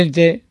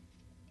frente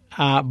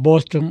a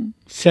Boston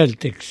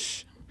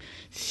Celtics,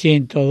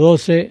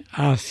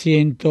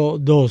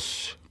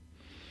 112-102.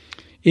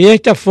 Y de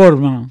esta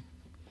forma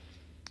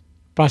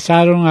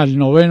pasaron al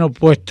 9º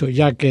puesto,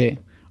 ya que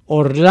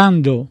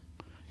Orlando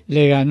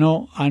le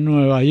ganó a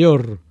Nueva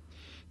York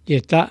y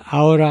está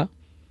ahora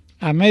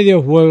a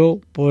medio juego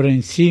por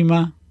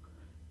encima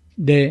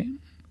de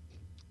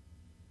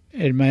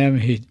el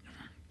Miami Heat.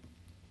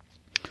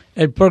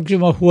 El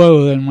próximo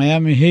juego del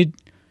Miami Heat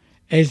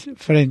es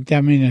frente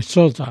a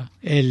Minnesota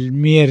el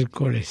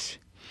miércoles.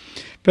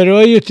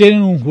 Pero ellos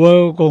tienen un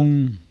juego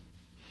con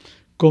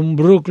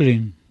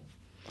Brooklyn,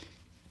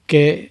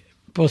 que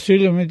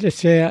posiblemente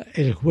sea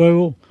el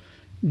juego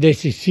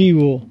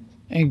decisivo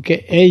en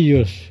que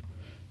ellos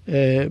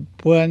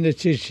puedan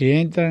decir si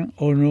entran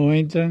o no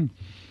entran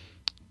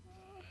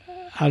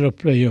a los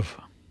playoffs.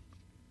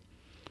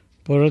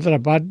 Por otra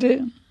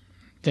parte,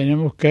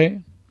 tenemos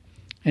que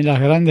en las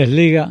grandes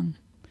ligas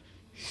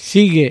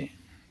sigue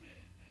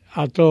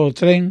a todo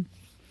tren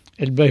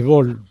el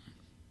béisbol.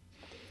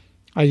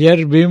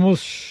 Ayer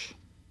vimos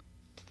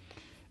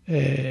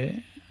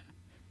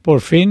por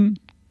fin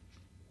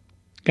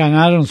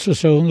ganaron su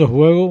segundo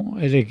juego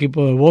el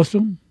equipo de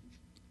Boston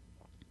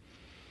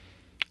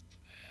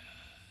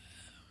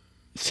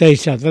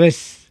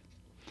 6-3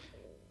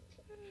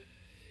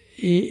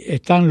 y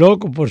están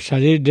locos por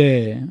salir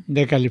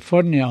de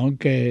California,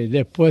 aunque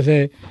después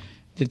de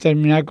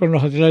terminar con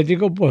los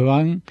Atléticos pues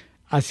van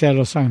hacia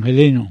Los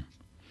Angelinos.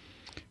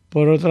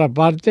 Por otra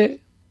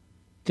parte,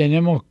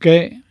 tenemos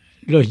que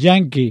los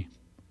Yankees,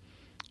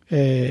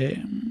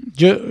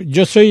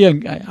 yo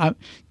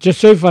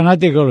soy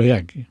fanático de los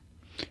Yankees,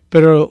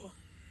 pero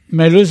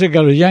me luce que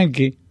los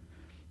Yankees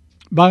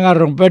van a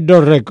romper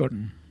 2 récords.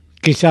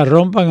 Quizás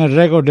rompan el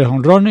récord de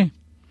jonrones,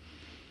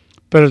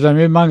 pero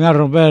también van a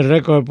romper el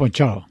récord de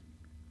ponchados.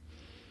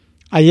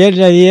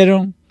 Ayer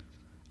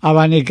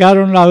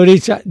abanicaron la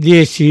brisa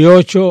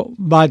 18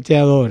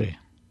 bateadores.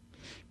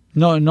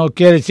 No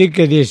quiere decir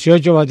que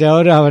 18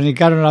 bateadores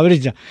abanicaron la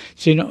brisa,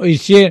 sino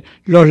hicieron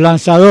los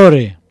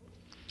lanzadores,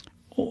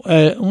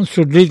 un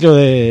zurdito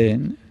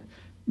de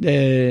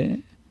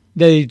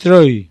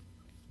Detroit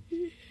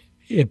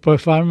y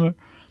después Farmer,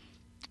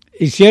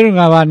 hicieron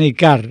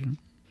abanicar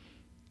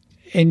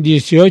en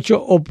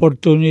 18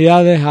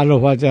 oportunidades a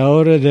los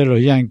bateadores de los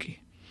Yankees,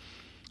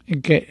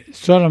 en que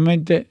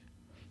solamente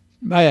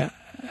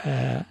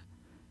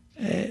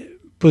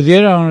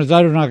pudieron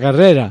anotar una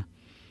carrera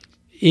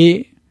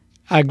y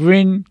a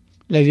Green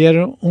le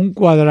dieron un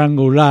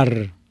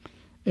cuadrangular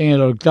en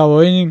el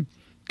 8º inning,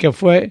 que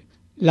fue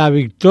la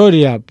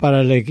victoria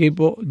para el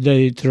equipo de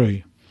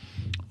Detroit.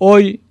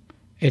 Hoy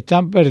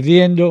están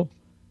perdiendo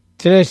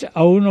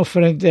 3-1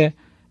 frente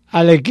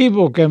al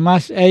equipo que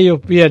más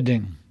ellos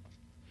pierden,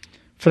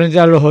 frente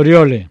a los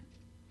Orioles.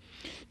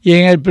 Y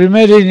en el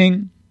primer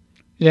inning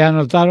le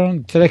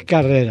anotaron 3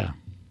 carreras.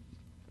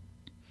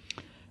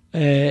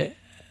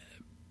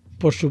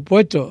 Por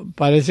supuesto,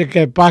 parece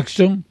que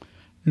Paxton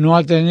no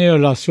ha tenido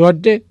la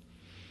suerte.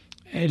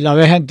 La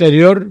vez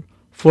anterior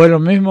fue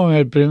lo mismo, en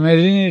el primer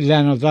inning le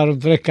anotaron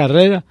 3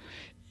 carreras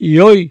y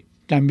hoy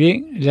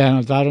también le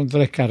anotaron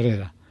 3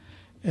 carreras.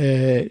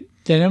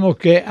 Tenemos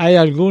que hay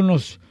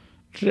algunos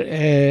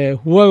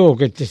juegos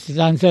que se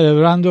están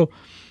celebrando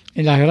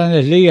en las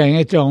grandes ligas en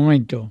este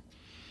momento.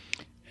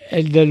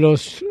 El de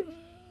los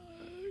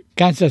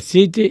Kansas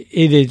City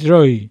y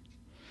Detroit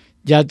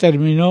ya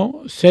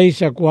terminó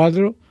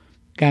 6-4,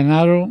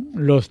 ganaron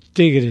los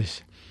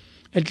Tigres.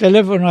 El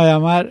teléfono a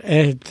llamar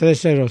es el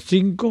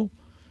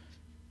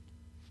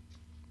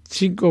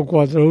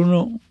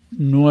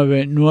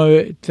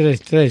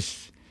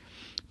 305-541-9933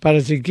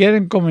 para si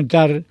quieren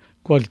comentar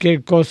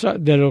cualquier cosa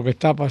de lo que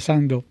está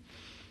pasando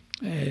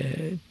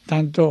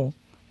tanto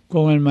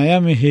con el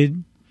Miami Heat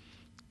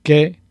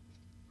que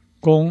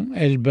con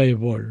el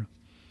béisbol.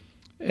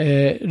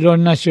 Los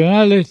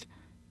nacionales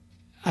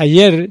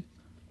ayer,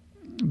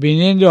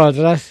 viniendo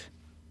atrás,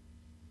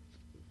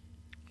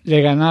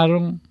 le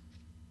ganaron.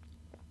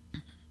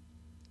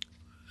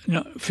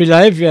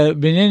 Filadelfia,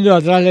 viniendo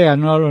atrás, le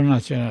ganó a los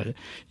nacionales.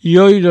 Y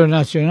hoy los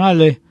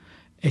nacionales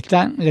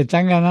le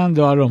están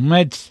ganando a los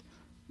Mets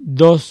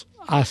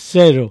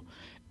 2-0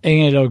 en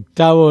el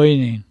 8º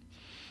inning.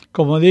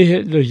 Como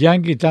dije, los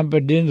Yankees están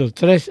perdiendo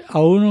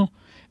 3-1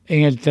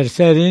 en el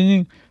 3er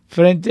inning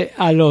frente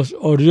a los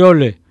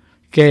Orioles,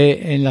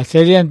 que en la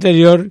serie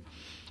anterior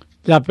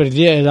la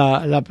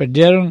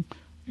perdieron,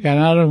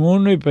 ganaron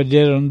 1 y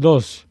perdieron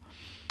 2.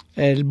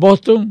 El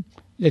Boston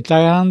le está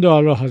ganando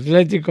a los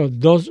Atléticos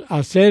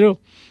 2-0,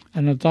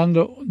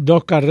 anotando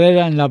 2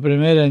 carreras en la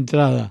primera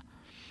entrada.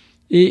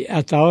 Y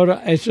hasta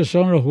ahora esos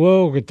son los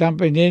juegos que están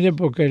pendientes,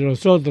 porque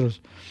los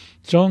otros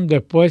son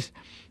después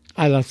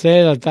a las 6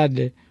 de la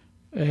tarde.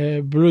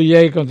 Blue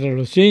Jays contra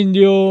los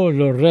Indios,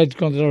 los Reds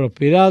contra los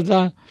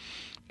Piratas,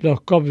 los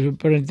Cubs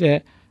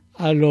frente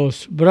a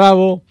los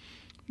Bravos,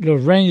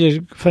 los Rangers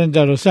frente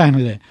a Los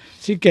Ángeles.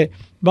 Así que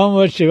vamos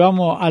a ver si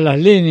vamos a las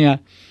líneas,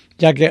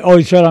 ya que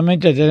hoy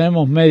solamente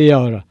tenemos media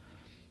hora.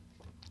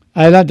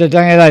 Adelante,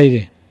 está en el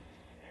aire.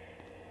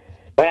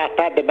 Buenas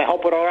tardes,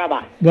 mejor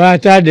programa.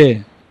 Buenas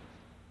tardes.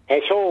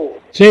 Jesús,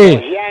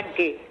 Sí.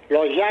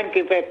 los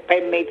Yankees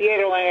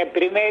permitieron en el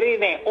primer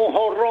inning un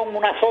jonrón,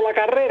 una sola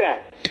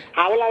carrera.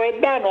 Habla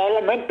verdad, no habla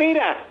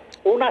mentira.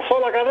 Una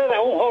sola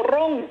carrera, un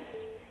jonrón.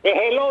 Es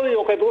el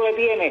odio que tú le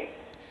tienes.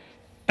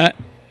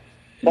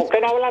 ¿Por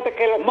qué no hablaste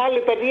que los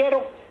Marlins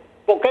perdieron?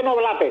 ¿Por qué no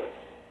hablaste?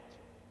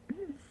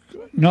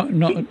 No,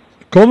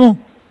 ¿cómo?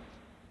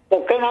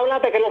 ¿Por qué no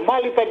hablaste que los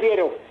Marlins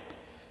perdieron?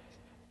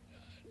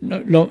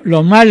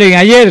 Los Marlins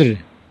ayer.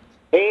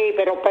 Sí,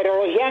 pero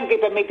los Yankees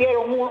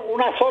permitieron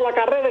una sola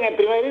carrera en el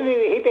primer inning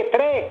y dijiste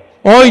 3.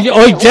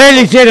 Hoy 3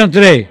 le hicieron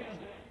 3.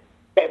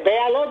 Ve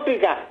a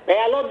Lóptica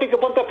y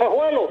ponte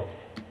espejuelo.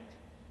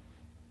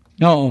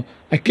 No,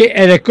 es que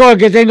el score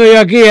que tengo yo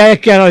aquí es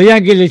que a los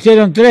Yankees le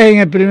hicieron 3 en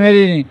el primer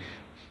inning.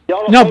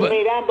 Yo lo estoy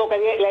mirando que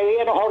le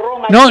dieron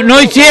jorrón.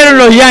 No hicieron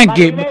los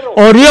Yankees.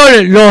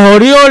 Los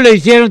Orioles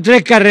hicieron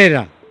 3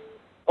 carreras.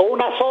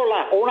 Una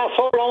sola, un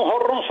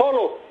jorrón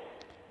solo.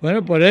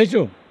 Bueno, por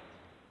eso.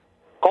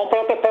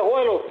 Cómprate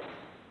espejuelo.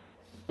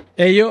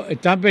 Ellos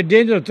están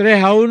perdiendo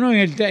 3-1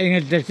 en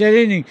el tercer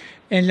inning.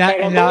 Pero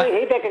tú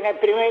dijiste que en el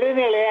primer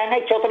inning le han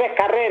hecho 3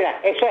 carreras.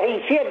 Eso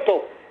es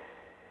incierto.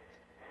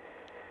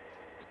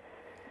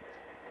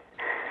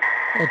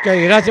 Ok,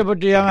 gracias por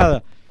tu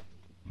llamada.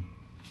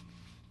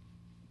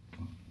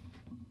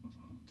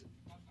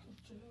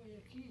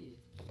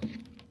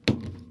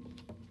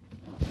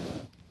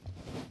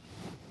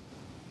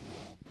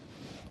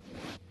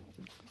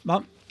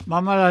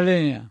 Vamos a la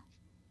línea.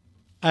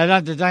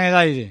 Adelante, está en el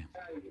aire.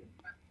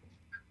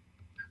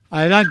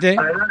 Adelante.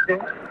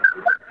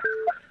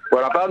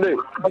 Buenas tardes.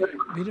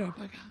 Mira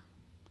para acá.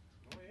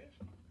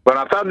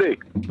 Buenas tardes.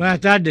 Buenas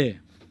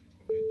tardes.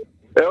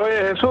 Oye,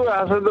 Jesús,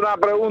 hacerte una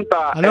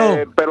pregunta.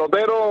 El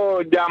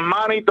pelotero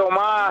Yasmani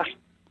Tomás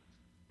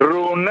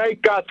Runey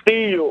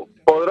Castillo,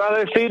 ¿podrá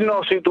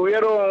decirnos si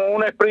tuvieron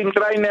un sprint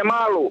trainer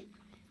malo?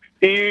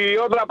 Y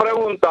otra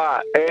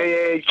pregunta,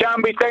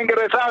 Chamby está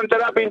ingresado en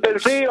terapia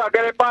intensiva,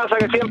 ¿qué le pasa?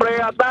 ¿Que siempre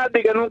llega tarde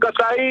y que nunca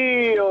está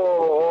ahí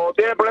o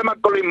tiene problemas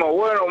con alcoholismo?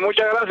 Bueno,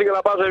 muchas gracias y que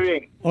la pase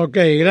bien. Ok,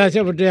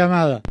 gracias por tu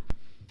llamada.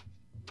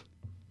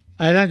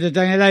 Adelante,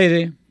 está en el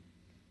aire.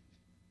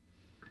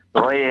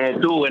 Oye,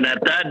 Jesús, buenas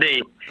tardes.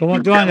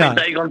 ¿Cómo tú andas?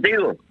 ¿Chamby está ahí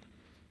contigo?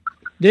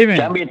 Dime.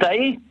 ¿Chamby está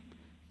ahí?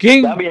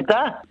 ¿Quién? ¿Chamby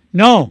está?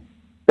 No.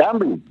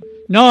 ¿Chamby?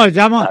 No,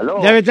 estamos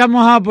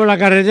por la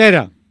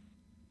carretera.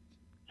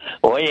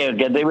 Oye,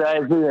 ¿qué te iba a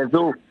decir,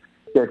 Jesús?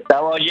 Que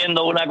estaba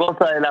oyendo una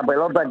cosa de la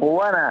pelota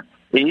cubana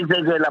y dice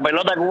que la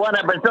pelota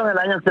cubana empezó en el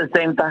año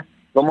 60.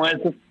 ¿Cómo es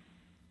eso?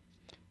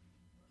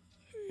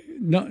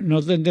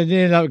 No te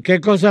entendí.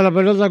 ¿Qué cosa la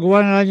pelota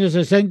cubana en el año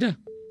 60?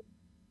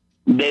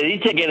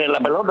 Dice que la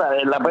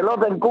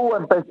pelota en Cuba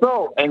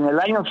empezó en el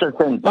año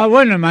 60. Ah,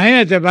 bueno,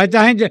 imagínate, para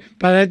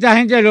esta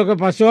gente lo que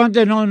pasó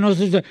antes no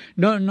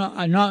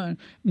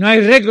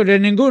hay récord de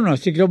ninguno,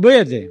 así que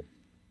olvídate.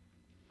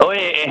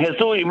 Oye,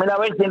 Jesús, y mira a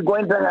ver si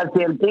encuentran al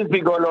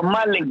científico de los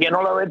Marlins que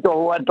no lo he visto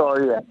jugar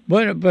todavía.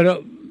 Bueno,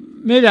 pero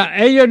mira,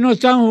 ellos no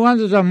están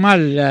jugando tan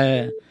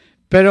mal,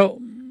 pero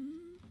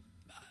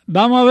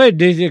vamos a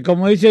ver,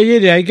 como dice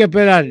Giri, hay que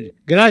esperar.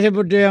 Gracias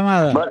por tu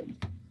llamada. Bueno,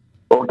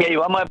 ok,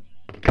 vamos a...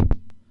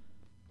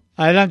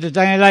 Adelante,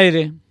 está en el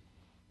aire.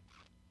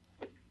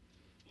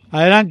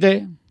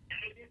 Adelante.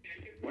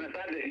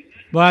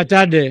 Buenas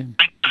tardes.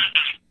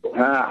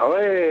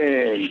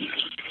 Oye,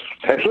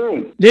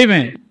 Jesús.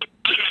 Dime.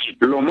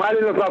 Los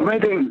Marlins lo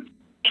transmiten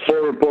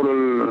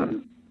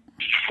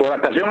por la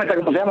estación esta,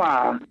 ¿cómo se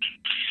llama?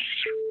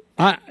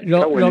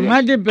 Los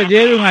Marlins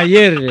perdieron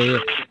ayer,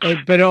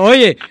 pero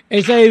oye,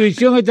 esa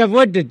división está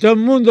fuerte, todo el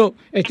mundo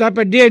está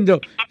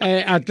perdiendo.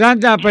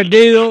 Atlanta ha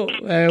perdido,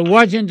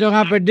 Washington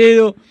ha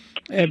perdido.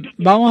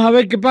 Vamos a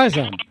ver qué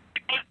pasa.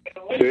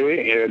 Sí,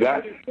 es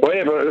verdad.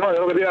 Oye, pero no,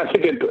 yo lo que te iba a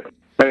decir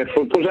que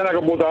puse en la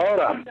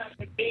computadora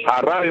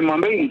a Radio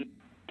Mambí,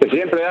 que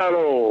siempre da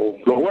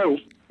los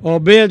juegos.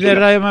 Olvídate de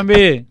Radio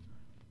Mambí.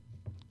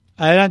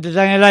 Adelante,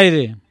 está en el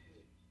aire.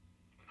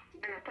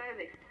 Buenas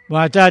tardes.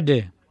 Buenas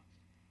tardes.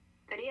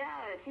 Quería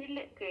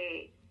decirle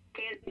que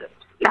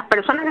las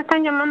personas que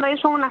están llamando ahí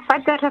son una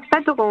falta de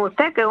respeto con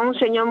usted, que es un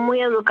señor muy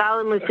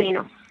educado y muy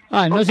fino.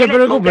 No se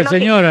preocupe,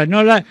 señora.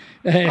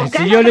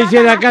 Si yo le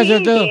hiciera caso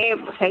a todo.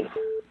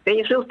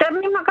 Si usted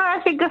mismo acaba de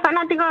decir que es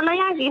fanático de los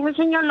Yankees, ese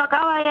señor lo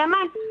acaba de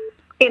llamar,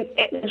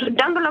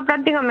 insultándolo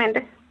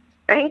prácticamente.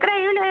 Es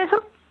increíble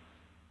eso.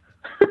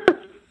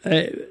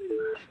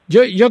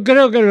 Yo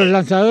creo que los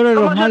lanzadores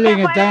de los Marlins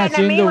están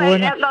haciendo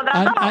buena,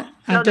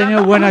 han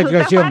tenido buena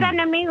actuación.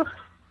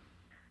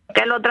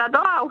 Que lo trató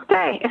a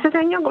usted, ese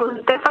señor, como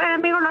usted fue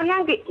enemigo de los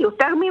Yankees, y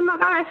usted mismo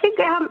acaba de decir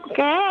que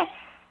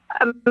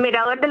es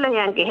mirador de los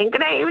Yankees. Es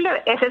increíble,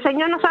 ese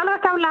señor no sabe lo que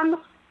está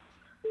hablando.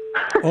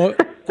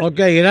 Ok,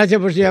 gracias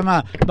por su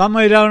llamada.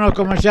 Vamos a ir a unos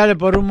comerciales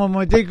por un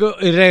momentico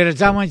y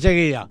regresamos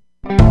enseguida.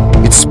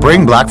 It's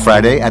Spring Black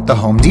Friday at the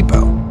Home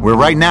Depot, where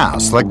right now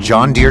select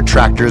John Deere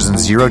tractors and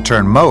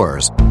zero-turn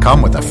mowers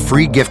come with a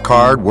free gift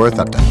card worth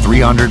up to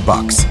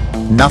 $300.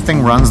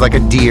 Nothing runs like a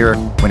deer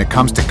when it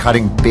comes to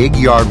cutting big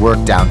yard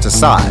work down to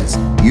size.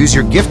 Use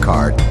your gift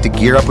card to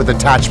gear up with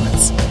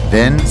attachments.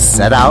 Then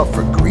set out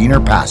for greener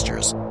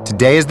pastures.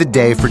 Today is the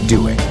day for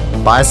doing.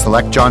 Buy a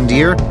select John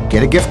Deere,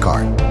 get a gift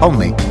card.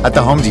 Only at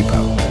the Home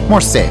Depot. More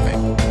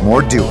saving,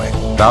 more doing.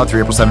 Valid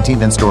through April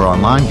 17th in store or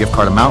online. Gift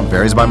card amount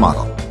varies by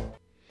model.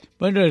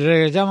 Bueno, y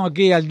regresamos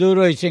aquí al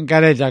Duro y Sin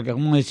Careta.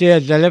 Como decía,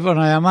 el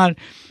teléfono a llamar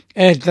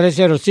es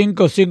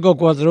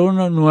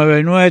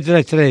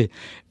 305-541-9933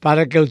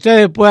 para que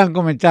ustedes puedan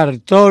comentar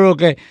todo lo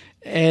que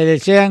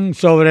desean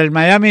sobre el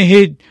Miami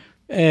Heat,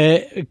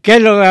 qué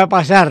es lo que va a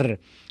pasar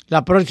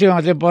la próxima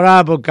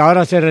temporada, porque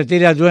ahora se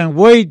retira Dwayne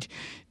Wade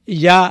y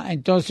ya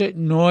entonces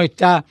no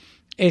está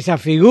esa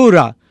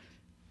figura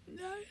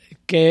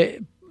que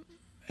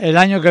el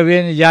año que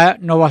viene ya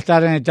no va a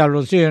estar en el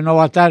tabloncillo, no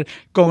va a estar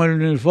con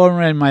el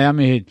uniforme del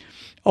Miami Heat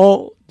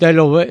o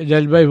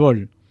del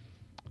béisbol.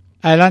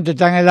 Adelante,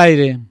 está en el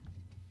aire.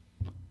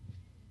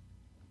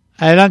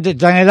 Adelante,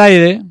 está en el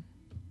aire.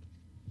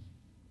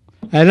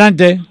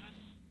 Adelante.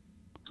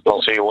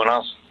 No, sí,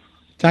 buenas.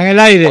 Está en el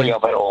aire. Oiga,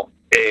 pero,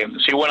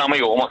 sí, buen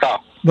amigo, ¿cómo está?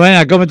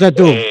 Buenas, ¿cómo estás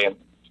tú?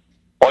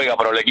 Oiga,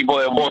 pero el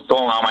equipo de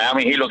Boston a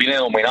Miami Heat lo tiene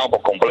dominado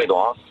por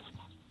completo, ¿ah?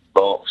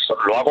 Lo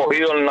ha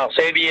cogido en la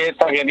serie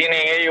esta que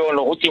tienen ellos en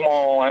los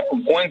últimos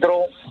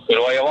encuentros y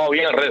lo ha llevado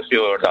bien el resto,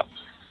 de verdad.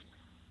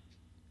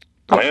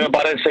 A mí me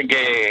parece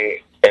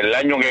que el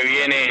año que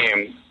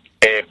viene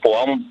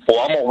podamos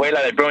ver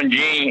a LeBron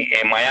James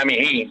en Miami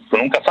Heat. Tú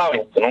nunca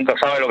sabes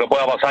lo que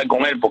pueda pasar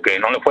con él porque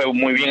no le fue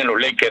muy bien en los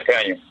Lakers este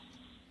año.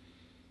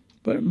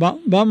 Pues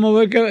vamos a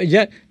ver que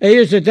ya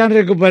ellos se están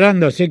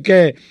recuperando, así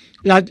que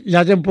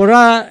la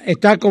temporada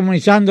está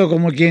comenzando,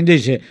 como quien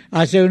dice,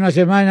 hace una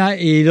semana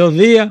y 2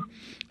 días,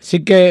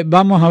 así que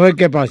vamos a ver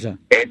qué pasa.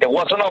 Te voy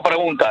a hacer una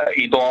pregunta,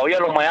 ¿y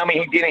todavía los Miami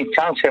Heat tienen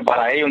chance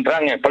para ellos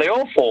entrar en el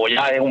playoff o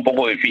ya es un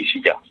poco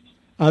difícil ya?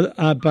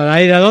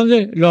 ¿Para ir a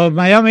dónde? ¿Los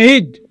Miami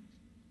Heat?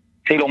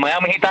 Sí, los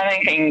Miami Heat están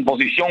en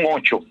posición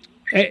 8.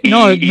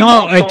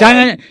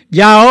 Están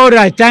ya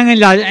ahora están en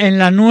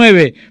la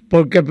 9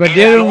 porque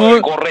perdieron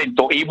 9,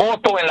 correcto, y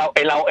Boston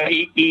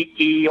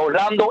y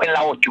Orlando en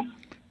la 8.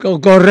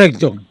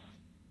 Correcto.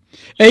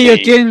 Ellos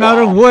tienen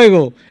ahora un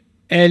juego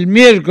el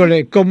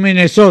miércoles con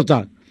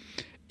Minnesota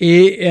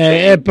y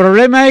el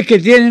problema es que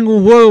tienen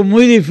un juego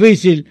muy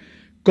difícil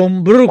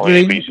con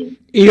Brooklyn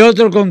y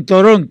otro con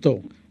Toronto.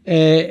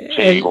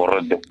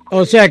 Correcto.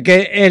 O sea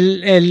que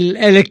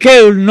el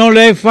schedule no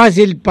le es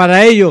fácil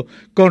para ellos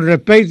con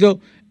respecto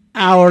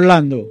a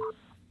Orlando.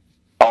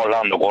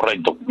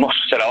 Correcto. No,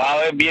 se la va a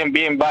ver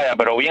bien, vaya,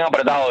 pero bien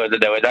apretado de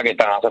verdad que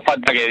están. Hace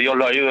falta que Dios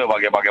lo ayude para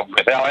que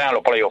vayan a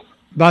los playoffs.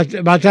 Va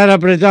a estar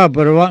apretado,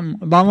 pero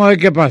vamos a ver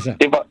qué pasa.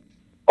 Sí,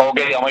 ok,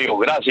 amigo,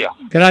 gracias.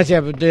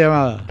 Gracias por tu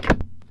llamada.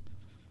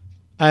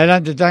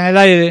 Adelante, está en el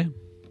aire.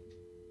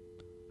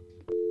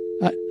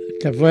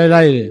 Se fue el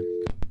aire.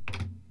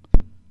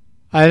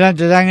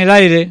 Adelante, está en el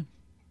aire.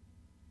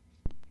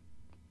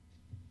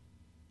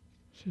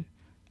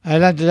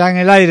 Adelante, está en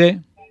el aire.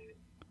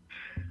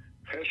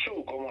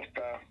 Jesús, ¿cómo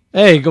está?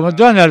 Hey, ¿cómo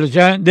tú andas,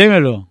 Luciano?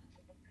 Dímelo.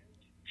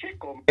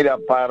 Chico, mira,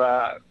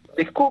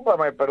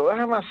 discúlpame, pero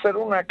déjame hacer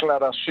una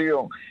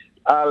aclaración.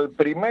 Al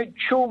primer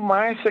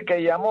chuma ese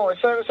que llamó,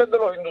 ese debe ser de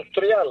los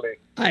industriales,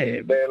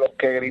 de los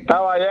que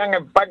gritaba allá en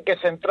el Parque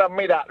Central.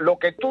 Mira, lo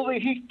que tú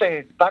dijiste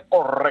está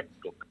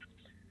correcto.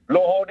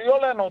 Los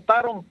Orioles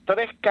anotaron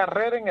 3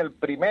 carreras en el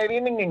primer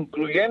inning,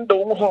 incluyendo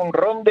un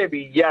jonrón de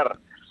Villar.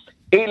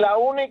 Y la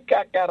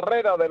única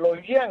carrera de los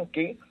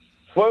Yankees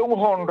fue un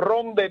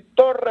jonrón de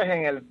Torres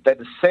en el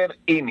tercer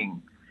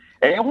inning.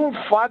 Es un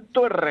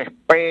falto de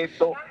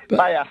respeto.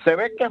 Vaya, se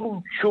ve que es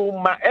un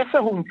chuma. Ese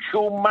es un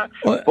chuma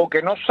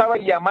porque no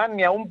sabe llamar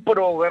ni a un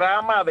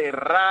programa de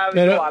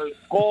radio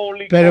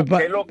alcohólico, que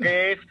es lo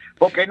que es,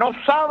 porque no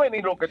sabe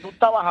ni lo que tú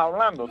estabas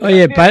hablando.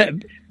 Oye,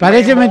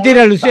 parece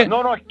mentira,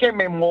 Luciano. No, es que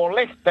me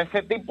molesta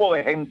ese tipo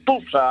de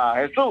gentuza,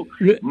 Jesús.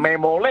 Me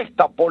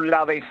molesta por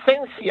la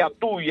decencia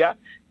tuya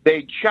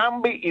de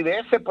Chamby y de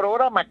ese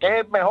programa, que es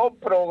el mejor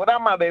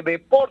programa de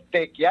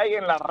deporte que hay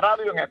en la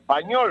radio en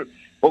español,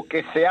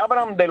 porque se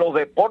hablan de los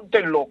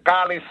deportes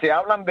locales, se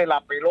hablan de la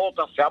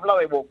pelota, se habla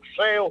de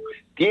boxeo,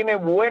 tiene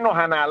buenos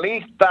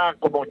analistas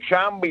como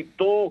Chamby,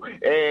 tú,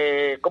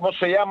 ¿cómo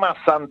se llama?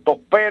 Santos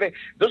Pérez.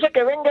 Entonces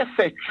que venga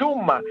ese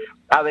chuma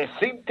a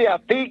decirte a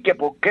ti que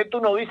por qué tú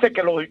no dices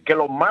que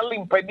los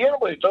Marlins perdieron,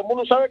 porque todo el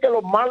mundo sabe que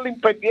los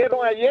Marlins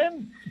perdieron ayer.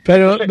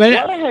 Pero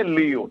entonces, ¿cuál es el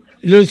lío?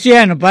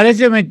 Luciano,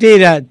 parece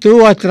mentira,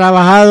 tú has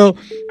trabajado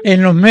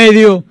en los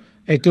medios,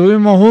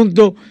 estuvimos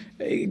juntos,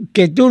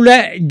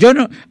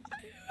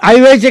 hay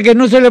veces que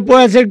no se le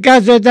puede hacer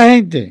caso a esta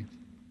gente.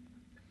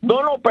 No,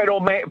 pero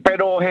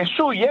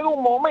Jesús, llega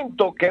un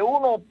momento que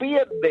uno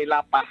pierde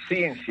la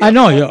paciencia.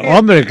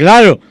 Hombre,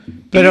 claro.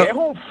 Pero y es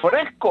un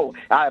fresco.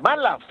 Además,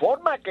 la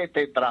forma que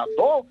te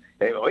trató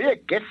Oye, hay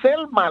que ser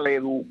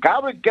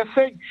maleducado, hay que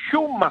ser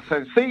chuma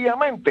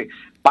sencillamente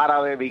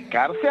para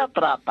dedicarse a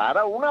tratar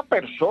a una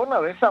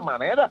persona de esa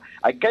manera.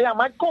 Hay que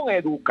llamar con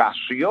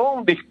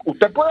educación.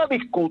 Usted puede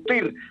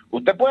discutir,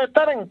 usted puede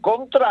estar en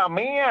contra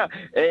mía,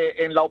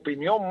 en la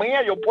opinión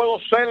mía. Yo puedo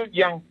ser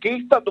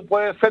yanquista, tú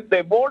puedes ser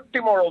de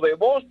Baltimore o de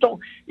Boston,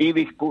 y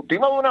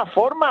discutimos de una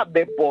forma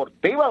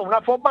deportiva, de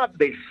una forma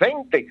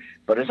decente,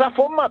 pero esa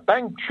forma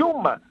tan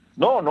chuma,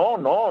 no,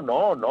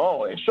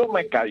 eso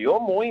me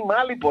cayó muy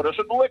mal y por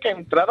eso tuve que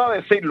entrar a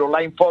decirlo.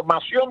 La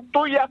información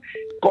tuya,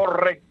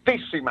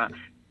 correctísima.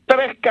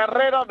 3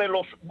 carreras de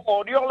los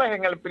Orioles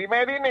en el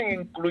primer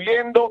inning,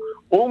 incluyendo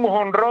un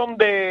jonrón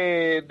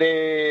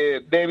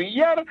de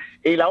Villar,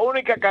 y la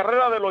única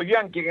carrera de los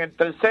Yankees en el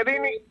tercer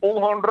inning, un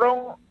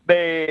jonrón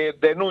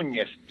de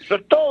Núñez. Eso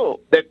es todo,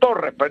 de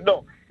Torres,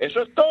 perdón.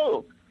 Eso es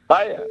todo.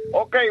 Vaya,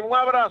 ok, un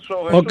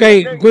abrazo. Jesús. Ok,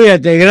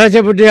 cuídate.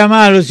 Gracias por tu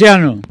llamada,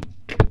 Luciano.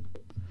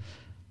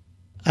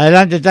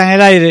 Adelante, está en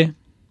el aire.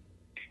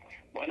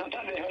 Buenas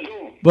tardes, Jesús.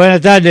 Buenas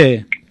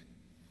tardes.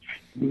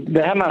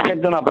 Déjame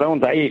hacerte una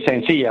pregunta ahí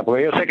sencilla,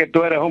 porque yo sé que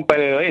tú eres un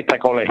periodista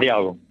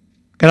colegiado.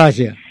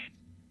 Gracias.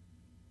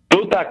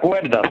 ¿Tú te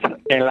acuerdas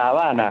en La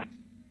Habana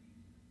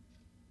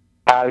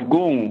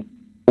algún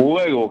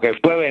juego que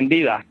fue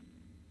vendida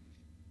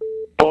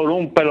por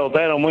un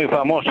pelotero muy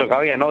famoso que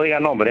había, no diga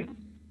nombre,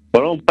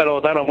 por un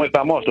pelotero muy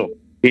famoso,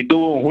 y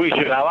tuvo un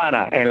juicio en La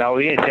Habana, en la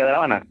audiencia de La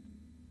Habana,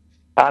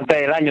 antes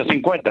del año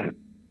 50?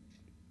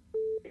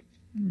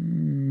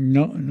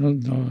 No,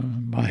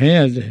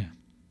 imagínate.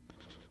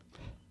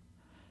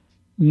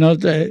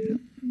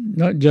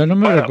 Yo no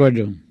me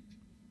recuerdo.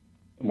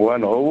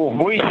 Bueno, hubo un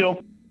juicio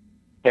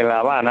en La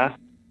Habana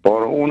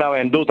por una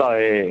venduta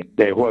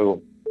de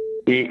juego.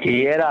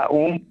 Y era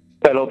un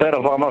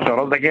pelotero famoso,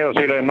 no te quiero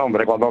decir el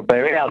nombre. Cuando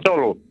te vea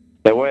solo,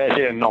 te voy a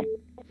decir el nombre.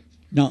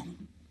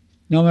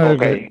 No me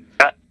recuerdo.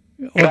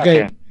 Ok,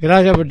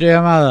 gracias por tu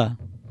llamada.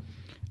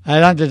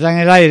 Adelante, está en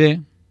el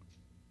aire.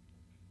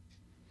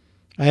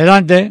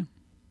 Adelante.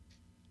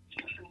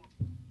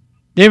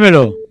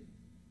 Dímelo.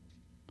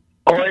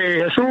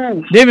 Oye,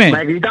 Jesús, dime.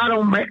 Me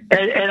quitaron,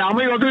 el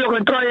amigo tuyo que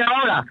entró ahí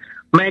ahora,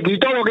 me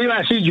quitó lo que iba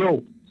a decir yo.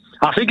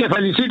 Así que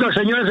felicito al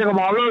señor ese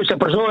como habló y se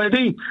expresó de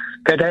ti,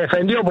 que te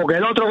defendió, porque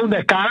el otro es un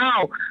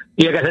descarado,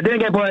 y el que se tiene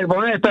que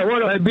poner este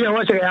vuelo es el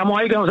viejo ese que llamó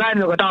ahí, que no sabe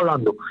ni lo que está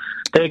hablando.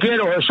 Te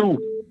quiero, Jesús.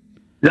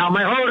 La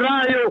mejor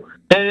radio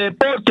de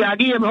deporte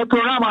aquí, el mejor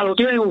programa lo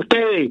tienen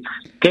ustedes.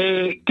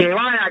 Que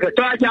vaya, que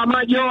estoy a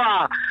llamar yo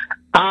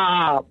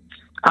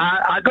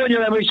al dueño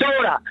de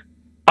emisora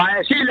para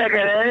decirle que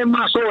le den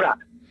más horas,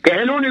 que es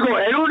el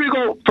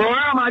único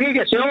programa aquí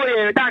que se oye,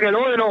 de verdad, que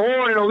lo oyen los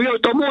jóvenes, los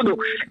viejos, todo el mundo,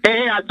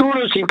 es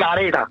Duro y Sin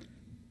Careta.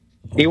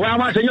 Y voy a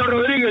llamar al señor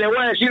Rodríguez y le voy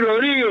a decir,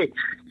 Rodríguez,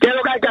 ¿qué es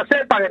lo que hay que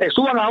hacer para que te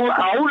suban a 1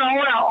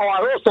 hora o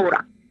a 2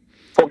 horas?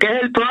 Porque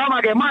es el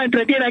programa que más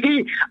entretiene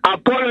aquí al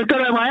pueblo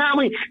entero de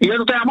Miami, y yo te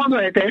estoy llamando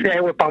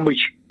desde West Palm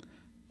Beach.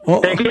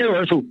 Te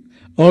quiero, Jesús.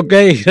 Ok,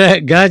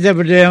 gracias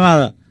por tu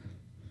llamada.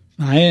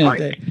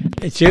 Imagínate,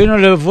 si uno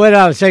le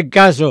fuera a hacer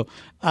caso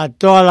a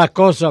todas las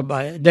cosas,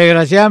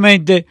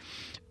 desgraciadamente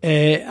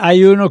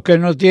hay unos que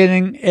no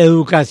tienen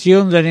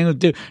educación de ningún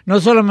tipo, no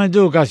solamente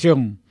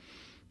educación,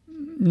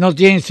 no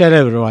tienen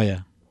cerebro,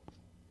 vaya.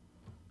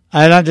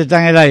 Adelante,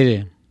 está en el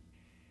aire.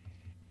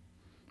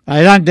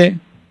 Adelante.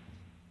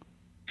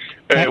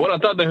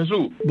 Buenas tardes,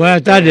 Jesús.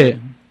 Buenas tardes.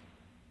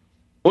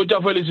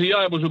 Muchas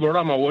felicidades por su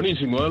programa,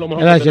 buenísimo, es lo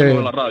mejor Gracias, que tenemos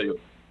en la radio.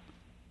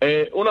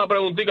 Una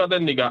preguntita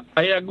técnica,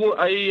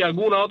 ¿hay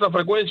alguna otra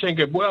frecuencia en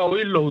que pueda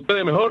oírlos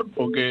ustedes mejor?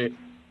 Porque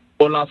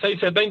por la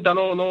 670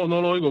 no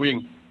lo oigo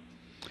bien.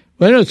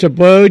 Bueno, se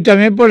puede oír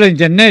también por la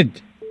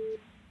internet.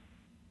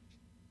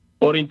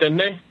 ¿Por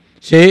internet?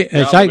 Sí,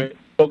 exacto.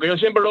 Porque yo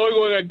siempre lo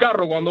oigo en el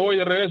carro cuando voy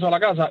de regreso a la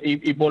casa,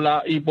 y por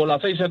la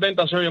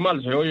 670 se oye mal,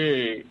 no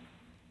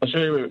se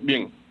oye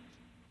bien.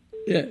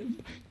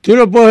 Tú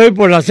lo puedes oír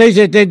por la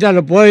 670,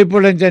 lo puedes oír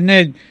por la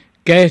internet,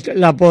 que es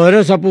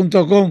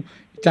lapoderosa.com.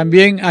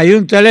 También hay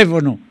un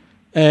teléfono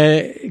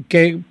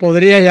que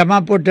podrías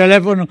llamar por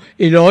teléfono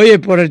y lo oyes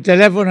por el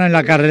teléfono en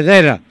la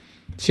carretera,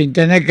 sin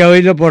tener que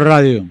oírlo por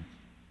radio.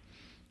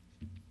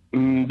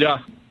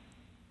 Ya,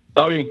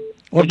 está bien.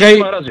 Ok,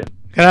 muchísimas gracias.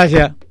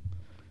 Gracias.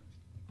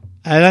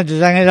 Adelante,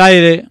 está en el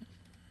aire.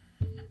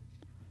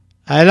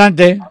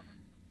 Adelante.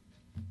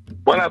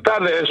 Buenas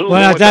tardes, Jesús.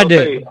 Buenas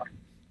tardes.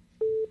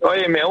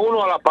 Oye, me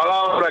uno a las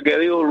palabras que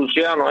dijo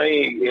Luciano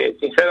ahí.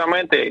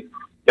 Sinceramente,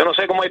 yo no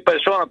sé cómo hay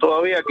personas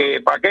todavía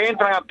que, ¿para qué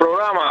entran al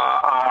programa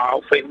a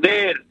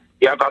ofender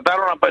y a tratar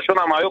a una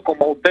persona mayor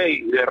como usted?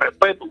 Y de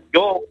respeto,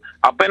 yo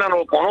apenas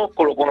lo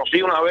conozco, lo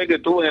conocí una vez que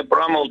estuve en el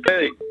programa de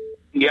ustedes,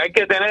 y hay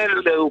que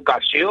tener de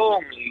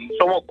educación, y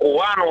somos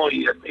cubanos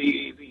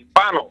y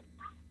hispanos,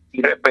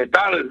 y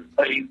respetar,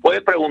 y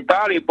puede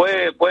preguntar y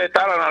puede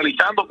estar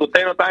analizando que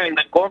ustedes no están en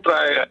contra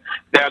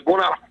de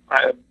algunos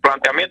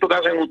planteamientos que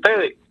hacen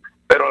ustedes,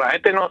 pero la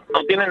gente no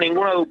tiene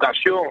ninguna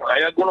educación.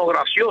 Hay algunos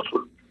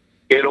graciosos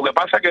que lo que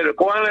pasa es que le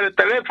cojan el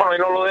teléfono y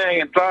no lo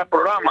dejen entrar al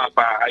programa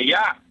para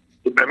allá,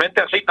 simplemente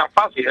así tan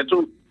fácil.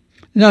 Eso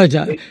No,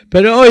 ya,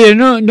 pero oye,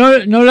 no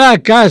le hagas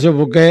caso,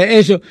 porque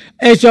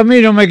eso a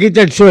mí no me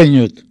quita el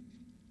sueño.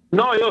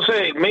 No, yo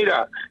sé,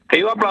 mira, te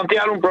iba a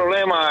plantear un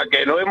problema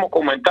que lo hemos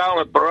comentado en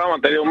el programa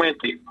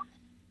anteriormente.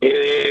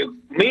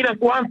 Mira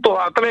cuántos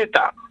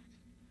atletas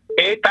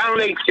están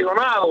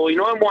lesionados y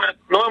no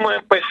hemos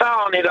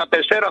empezado ni la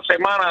tercera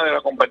semana de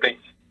la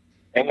competencia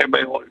en el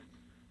béisbol.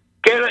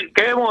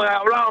 ¿Qué hemos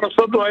hablado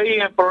nosotros ahí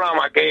en el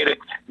programa? Que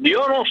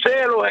yo no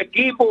sé, los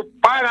equipos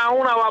pagan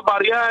una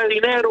barbaridad de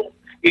dinero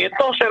y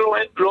entonces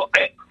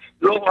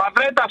los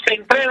atletas se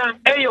entrenan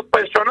ellos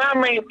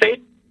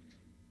personalmente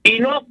y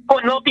no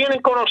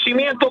tienen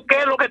conocimiento qué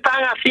es lo que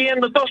están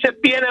haciendo. Entonces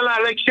vienen las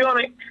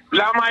lecciones,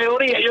 la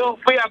mayoría, yo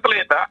fui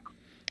atleta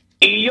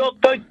y yo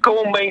estoy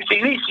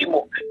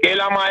convencidísimo que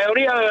la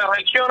mayoría de las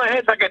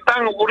lecciones esas que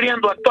están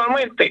ocurriendo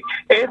actualmente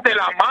es de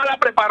la mala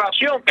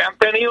preparación que han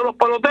tenido los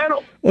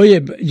peloteros.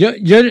 Oye,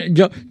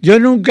 yo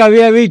nunca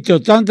había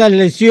visto tantas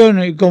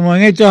lesiones como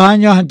en estos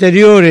años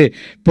anteriores,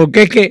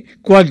 porque es que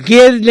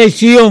cualquier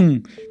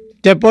lesión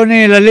te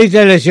pone en la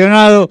lista de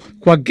lesionados,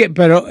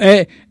 pero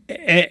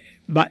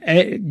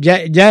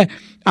ya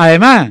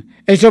además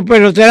esos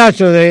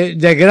peloterazos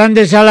de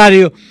grandes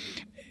salarios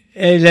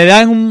le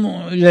dan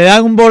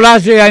un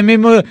bolazo y ahí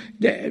mismo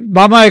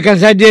vamos a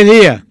descansar 10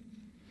 días.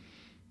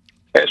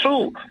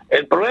 Jesús,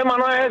 el problema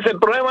no es ese, el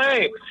problema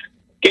es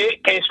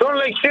que son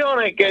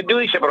lecciones que tú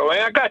dices, pero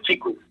ven acá,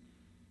 chicos,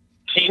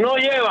 si no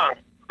llevan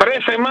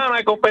 3 semanas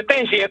de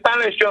competencia y están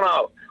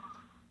lesionados,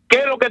 ¿qué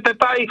es lo que te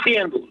está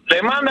diciendo?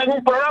 Le mandan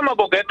un programa,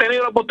 porque he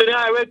tenido la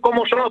oportunidad de ver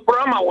cómo son los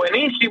programas,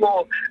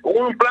 buenísimos,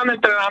 un plan de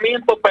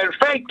entrenamiento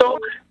perfecto,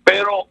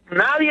 pero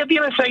nadie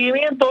tiene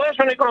seguimiento de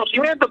eso ni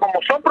conocimiento.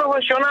 Como son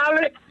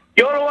profesionales,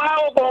 yo lo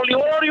hago con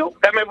Liborio,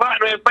 que me paga,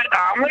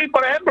 a mí,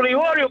 por ejemplo,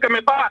 Liborio, que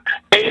me paga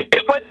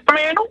cuesta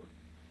menos,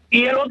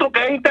 y el otro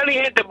que es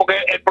inteligente, porque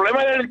el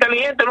problema del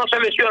inteligente no se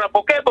lesiona.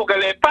 ¿Por qué? Porque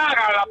le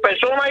paga a la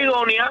persona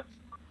idónea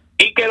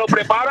y que lo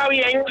prepara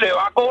bien, le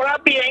va a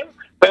cobrar bien.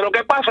 Pero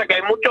 ¿qué pasa? Que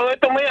hay muchos de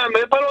estos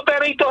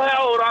peloteritos de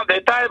ahora, de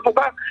esta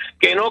época,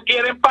 que no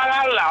quieren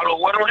pagarle a los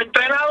buenos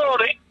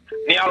entrenadores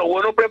ni a los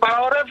buenos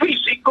preparadores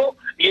físicos,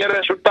 y el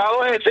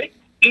resultado es ese,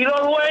 y los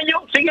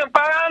dueños siguen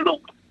pagando.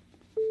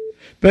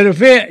 Pero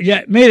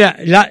fíjate, mira,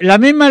 la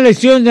misma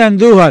lesión de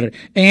Andújar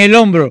en el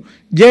hombro,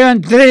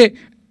 llegan 3,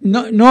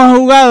 no ha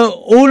jugado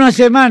una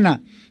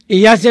semana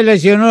y ya se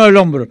lesionó el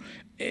hombro.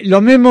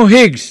 Lo mismo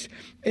Hicks,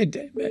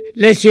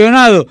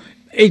 lesionado,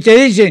 y te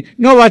dicen,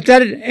 no, va a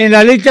estar en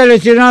la lista de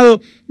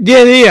lesionados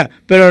 10 días,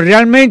 pero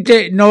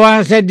realmente no van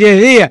a ser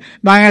 10 días,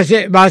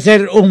 va a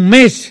ser un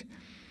mes.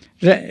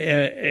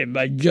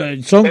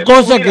 Son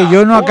cosas que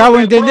yo no acabo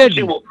de entender.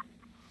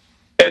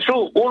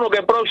 Jesús, uno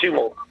que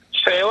próximo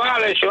se va a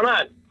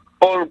lesionar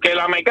porque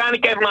la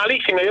mecánica es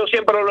malísima, yo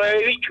siempre lo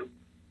he dicho.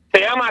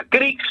 Se llama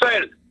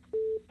Cricksell,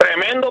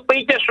 tremendo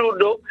piche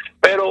zurdo,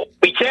 pero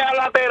pichea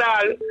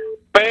lateral,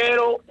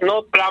 pero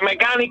no, la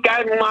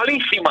mecánica es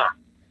malísima.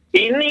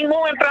 Y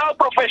ningún entrenador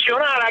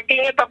profesional aquí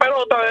en esta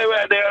pelota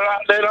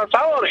de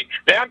lanzadores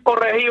le han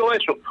corregido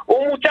eso.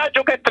 Un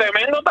muchacho que es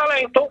tremendo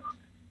talento,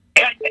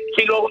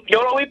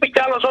 yo lo vi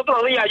pichar los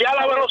otros días, ya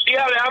la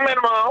velocidad le ha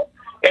mermado,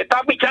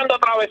 está pichando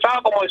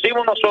atravesado, como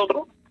decimos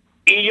nosotros,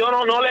 y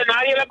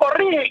nadie le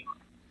corrige.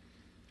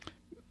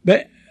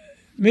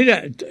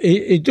 Mira,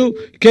 ¿y tú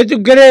qué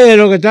tú crees de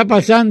lo que está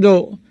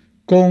pasando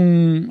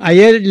con...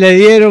 Ayer le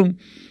dieron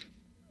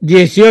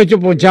 18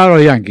 ponchados a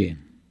los Yankees?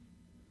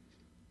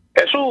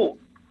 Jesús,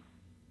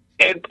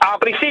 a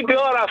principio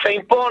de hora se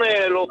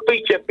impone los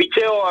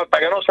picheos hasta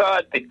que no se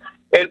adapte.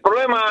 El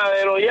problema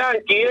de los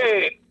Yankees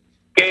es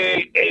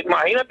que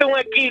imagínate un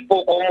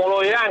equipo como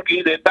los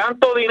Yankees de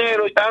tanto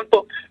dinero y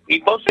tanto,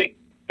 entonces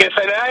que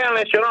se le hayan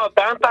lesionado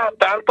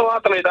tantos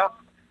atletas.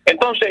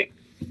 Entonces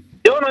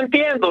yo no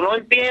entiendo,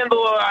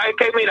 es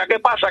que mira, ¿qué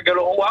pasa? Que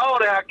los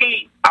jugadores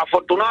aquí,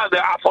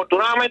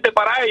 afortunadamente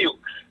para ellos,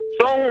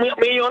 son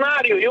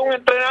millonarios y un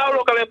entrenador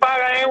lo que le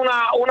paga es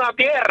una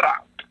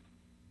tierra.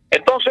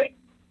 Entonces,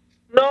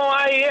 no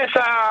hay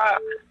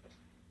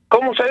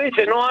 ¿cómo se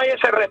dice? No hay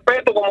ese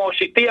respeto como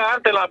existía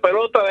antes en la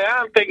pelota de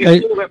antes,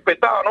 que tú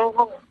respetabas,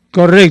 ¿no?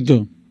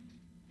 Correcto.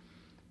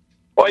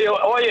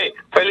 Oye,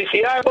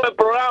 felicidades por el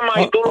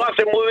programa y tú lo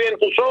haces muy bien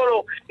tú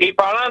solo y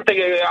para adelante,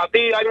 que a ti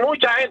hay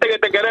mucha gente que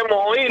te queremos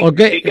oír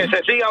y que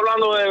se siga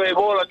hablando de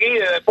béisbol aquí,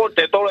 de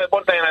deporte, de todo el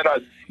deporte en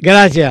general.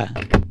 Gracias.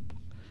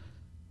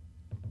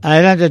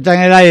 Adelante, está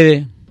en el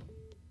aire.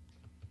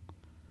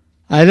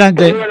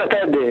 Adelante. Muy buenas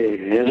tardes,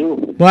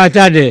 Jesús. Buenas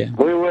tardes.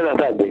 Muy buenas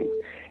tardes.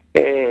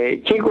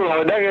 Chicos, la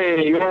verdad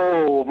que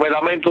yo me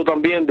lamento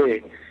también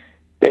de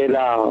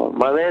la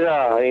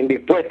manera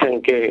indispuesta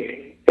en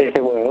que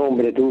ese buen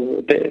hombre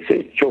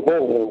se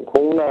chocó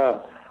con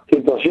una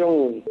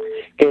situación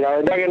que la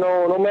verdad que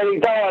no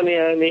meritaba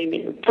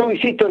ni tú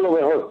hiciste lo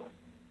mejor,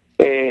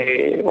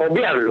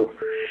 obviarlo.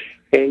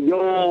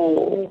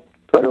 Yo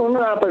eres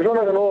una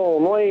persona que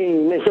no hay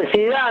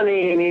necesidad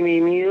ni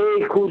de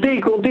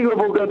discutir contigo,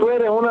 porque tú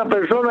eres una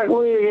persona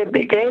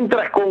que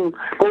entras con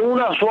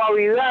una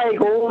suavidad y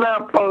con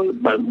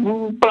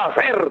un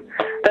placer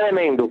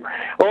tremendo.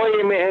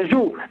 Óyeme,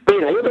 Jesús,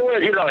 mira, yo te voy a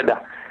decir la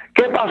verdad.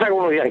 ¿Qué pasa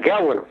con los Yankees?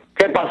 Bueno,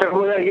 ¿qué pasa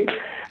con los Yankees?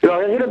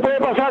 Los Yankees le puede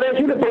pasar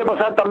eso y le puede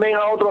pasar también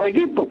a otros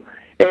equipos.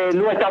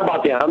 No están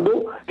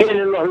bateando,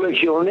 tienen las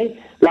lesiones,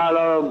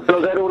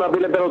 una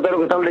pila de peloteros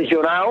que están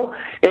lesionados.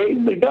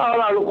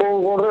 Ahora,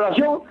 con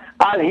relación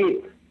al hit,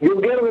 yo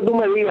quiero que tú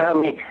me digas a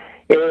mí,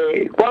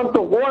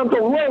 ¿cuántos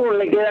juegos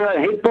le quedan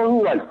al hit por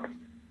jugar?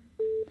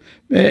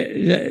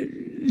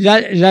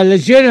 Las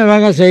lesiones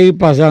van a seguir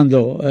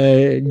pasando.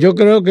 Yo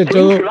creo que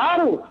todo...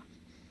 Claro.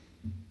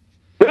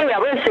 Pero a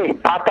veces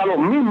hasta los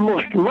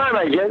mismos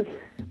managers,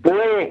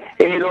 pues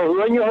los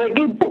dueños de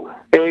equipo,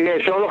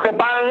 son los que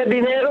pagan el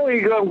dinero,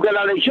 y aunque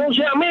la lesión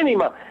sea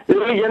mínima,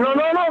 le dicen, no,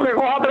 que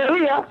coja 3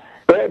 días,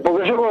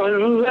 porque eso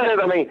sucede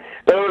también.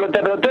 Pero te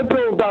estoy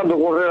preguntando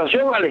con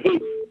relación al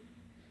hit,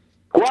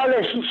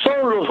 ¿cuáles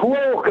son los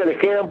juegos que les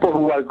quedan por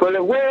jugar? ¿Que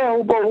les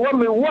juegan por jugar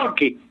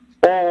Milwaukee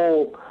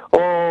o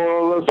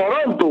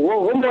Toronto?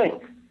 ¿Cómo es?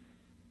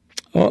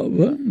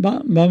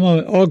 Vamos a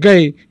ver. Ok,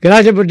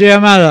 gracias por tu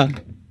llamada.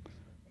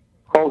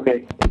 Ok.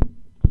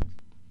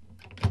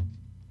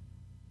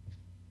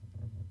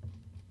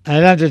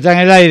 Adelante, está en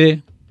el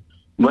aire.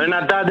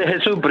 Buenas tardes,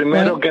 Jesús.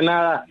 Primero que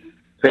nada,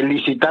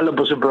 felicitarlo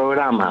por su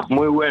programa.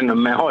 Muy bueno,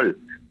 mejor.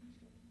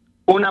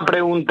 Una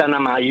pregunta nada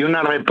más y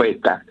una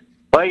respuesta.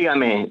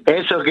 Óigame,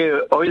 eso que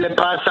hoy le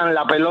pasan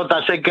la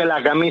pelota seca,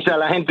 la camisa a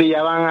la gente y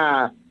ya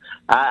van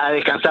a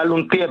descansar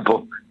un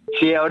tiempo.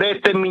 Si ahora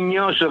este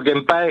Miñoso, que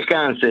en paz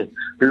descanse,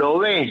 lo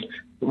ve,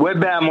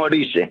 vuelve a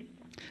morirse.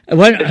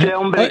 Bueno, ese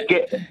hombre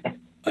que...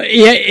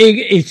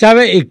 Y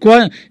sabe,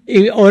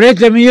 y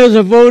Oreste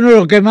Miñoso fue uno de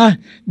los que más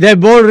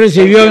béisbol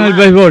recibió en el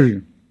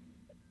béisbol.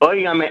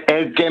 Óigame,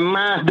 el que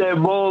más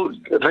béisbol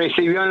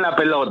recibió en la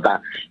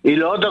pelota. Y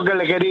lo otro que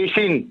le quería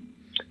decir,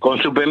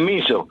 con su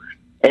permiso,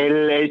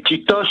 el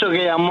chistoso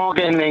que llamó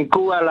que en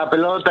Cuba la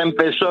pelota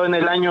empezó en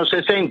el año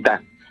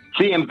 60.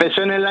 Sí,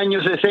 empezó en el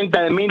año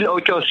 60 de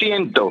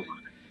 1800.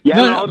 Ya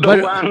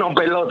nosotros jugábamos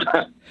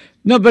pelota.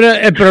 No, pero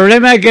el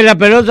problema es que la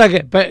pelota,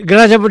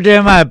 gracias por tu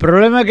llamada, el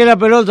problema es que la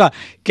pelota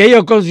que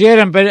ellos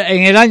consideran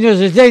en el año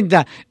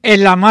 60 es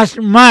la más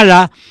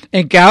mala,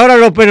 en que ahora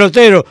los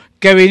peloteros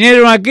que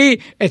vinieron aquí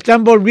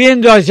están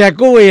volviendo hacia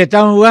Cuba y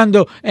están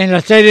jugando en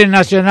las series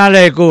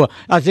nacionales de Cuba.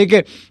 Así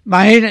que,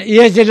 imagina, y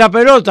esa es la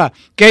pelota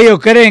que ellos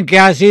creen que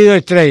ha sido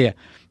estrella.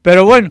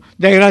 Pero bueno,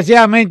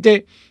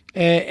 desgraciadamente...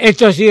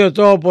 esto ha sido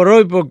todo por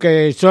hoy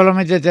porque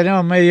solamente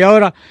tenemos media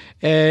hora.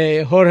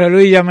 Jorge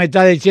Luis ya me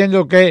está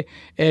diciendo que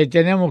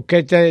tenemos que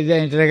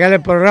entregar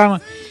el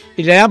programa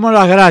y le damos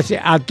las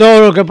gracias a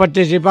todos los que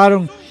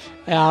participaron,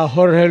 a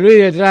Jorge Luis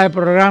detrás del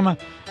programa,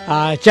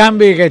 a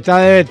Chamby que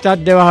debe estar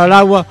debajo del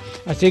agua,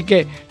 así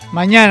que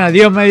mañana,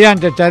 Dios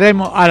mediante,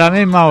 estaremos a la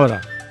misma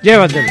hora.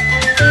 Llévatelo.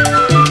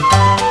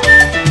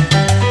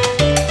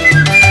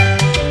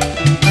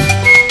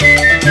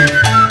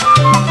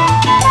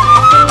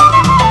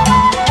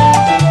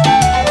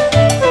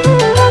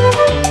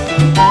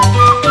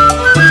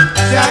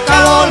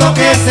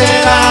 Se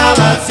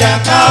daba, se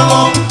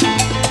acabó,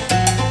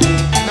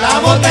 la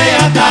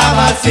botella está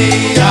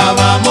vacía,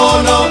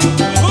 vámonos.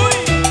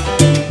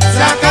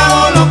 Se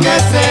acabó lo que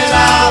se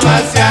daba,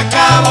 se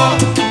acabó,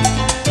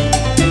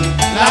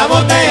 la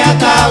botella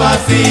está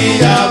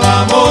vacía,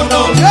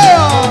 vámonos.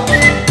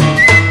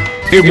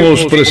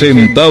 Hemos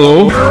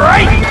presentado...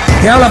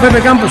 Te habla Pepe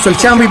Campos el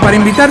Chamby para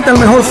invitarte al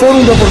mejor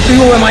fórum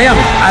deportivo de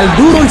Miami, al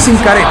Duro y Sin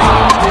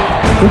Careta,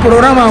 un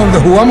programa donde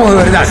jugamos de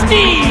verdad.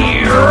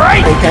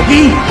 Porque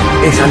aquí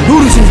es al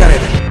Duro y Sin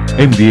Careta.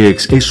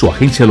 MDX es su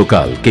agencia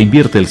local que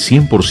invierte el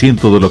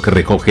 100% de lo que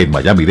recoge en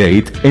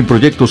Miami-Dade en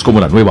proyectos como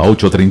la nueva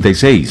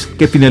 836,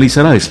 que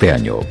finalizará este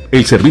año,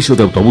 el servicio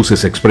de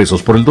autobuses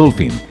expresos por el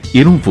Dolphin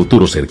y en un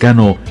futuro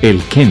cercano,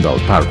 el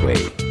Kendall Parkway.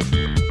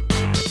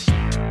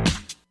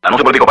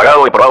 Anuncio político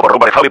pagado y aprobado por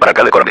Rupert Fabi para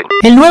alcalde de Coral Gables.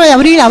 El 9 de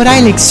abril habrá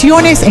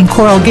elecciones en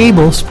Coral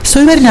Gables.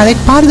 Soy Bernadette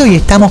Pardo y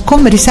estamos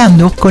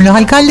conversando con los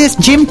alcaldes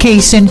Jim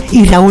Kaysen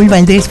y Raúl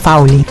Valdés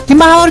Fauli.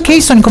 Embajador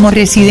Kaysen, como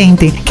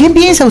residente, ¿qué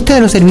piensa usted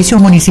de los servicios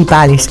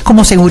municipales?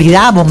 Como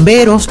seguridad,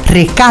 bomberos,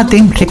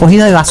 rescate,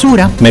 recogida de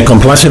basura. Me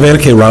complace ver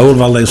que Raúl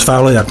Valdés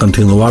Fauli ha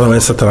continuado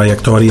esta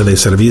trayectoria de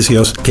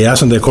servicios que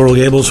hacen de Coral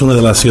Gables una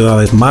de las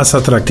ciudades más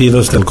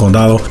atractivas del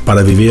condado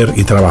para vivir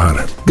y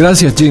trabajar.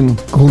 Gracias, Jim.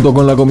 Junto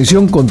con la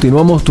comisión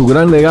continuamos tu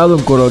gran legado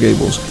en Coral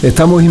Gables.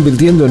 Estamos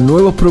invirtiendo en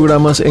nuevos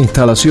programas e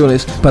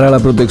instalaciones para la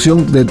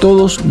protección de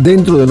todos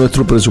dentro de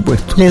nuestro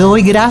presupuesto. Le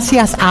doy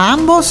gracias a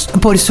ambos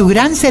por su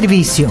gran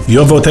servicio.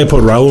 Yo voté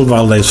por Raúl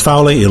Valdés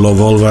Fauli y lo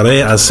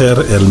volveré a hacer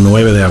el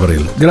 9 de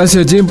abril.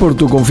 Gracias, Jim, por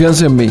tu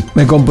confianza en mí.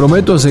 Me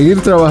comprometo a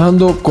seguir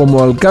trabajando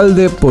como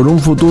alcalde por un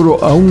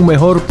futuro aún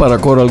mejor para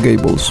Coral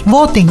Gables.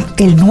 Voten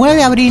el 9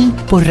 de abril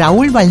por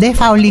Raúl Valdés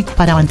Fauli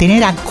para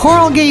mantener a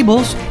Coral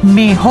Gables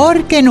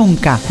mejor que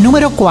nunca.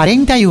 Número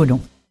 41.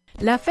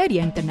 La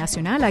Feria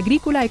Internacional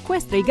Agrícola,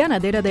 Ecuestre y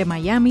Ganadera de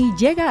Miami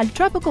llega al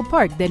Tropical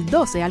Park del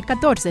 12 al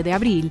 14 de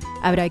abril.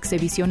 Habrá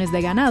exhibiciones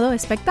de ganado,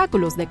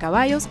 espectáculos de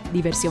caballos,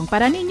 diversión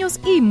para niños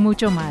y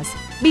mucho más.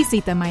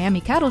 Visita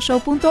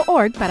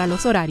miamicattleshow.org para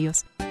los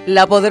horarios.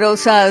 La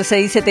poderosa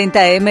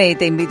 670M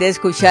te invita a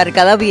escuchar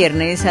cada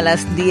viernes a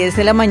las 10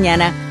 de la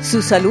mañana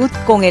Su Salud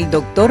con el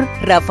Dr.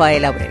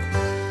 Rafael Abreu.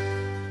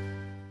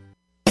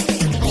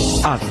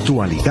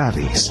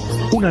 Actualidades,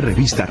 una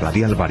revista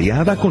radial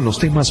variada con los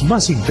temas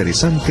más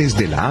interesantes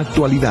de la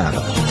actualidad.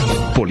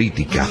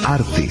 Política,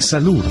 arte,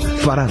 salud,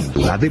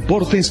 farándula,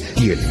 deportes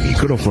y el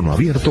micrófono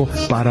abierto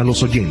para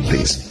los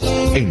oyentes.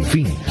 En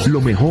fin,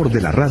 lo mejor de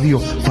la radio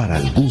para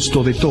el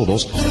gusto de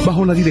todos,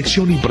 bajo la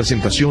dirección y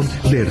presentación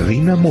de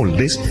Rina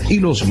Moldes y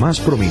los más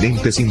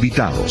prominentes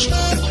invitados.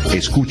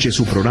 Escuche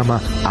su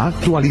programa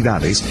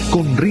Actualidades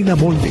con Rina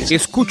Moldes.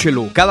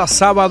 Escúchelo cada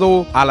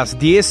sábado a las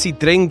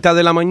 10:30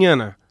 de la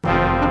mañana.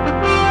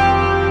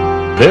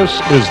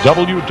 This is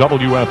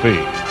WWFE,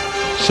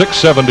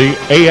 670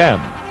 AM,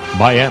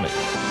 Miami.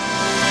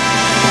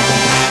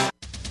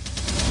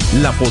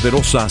 La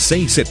poderosa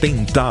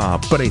 670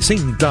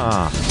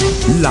 presenta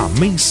La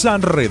Mesa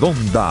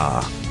Redonda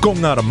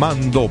con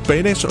Armando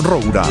Pérez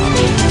Roura.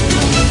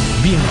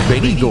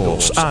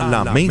 Bienvenidos a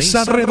La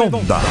Mesa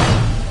Redonda.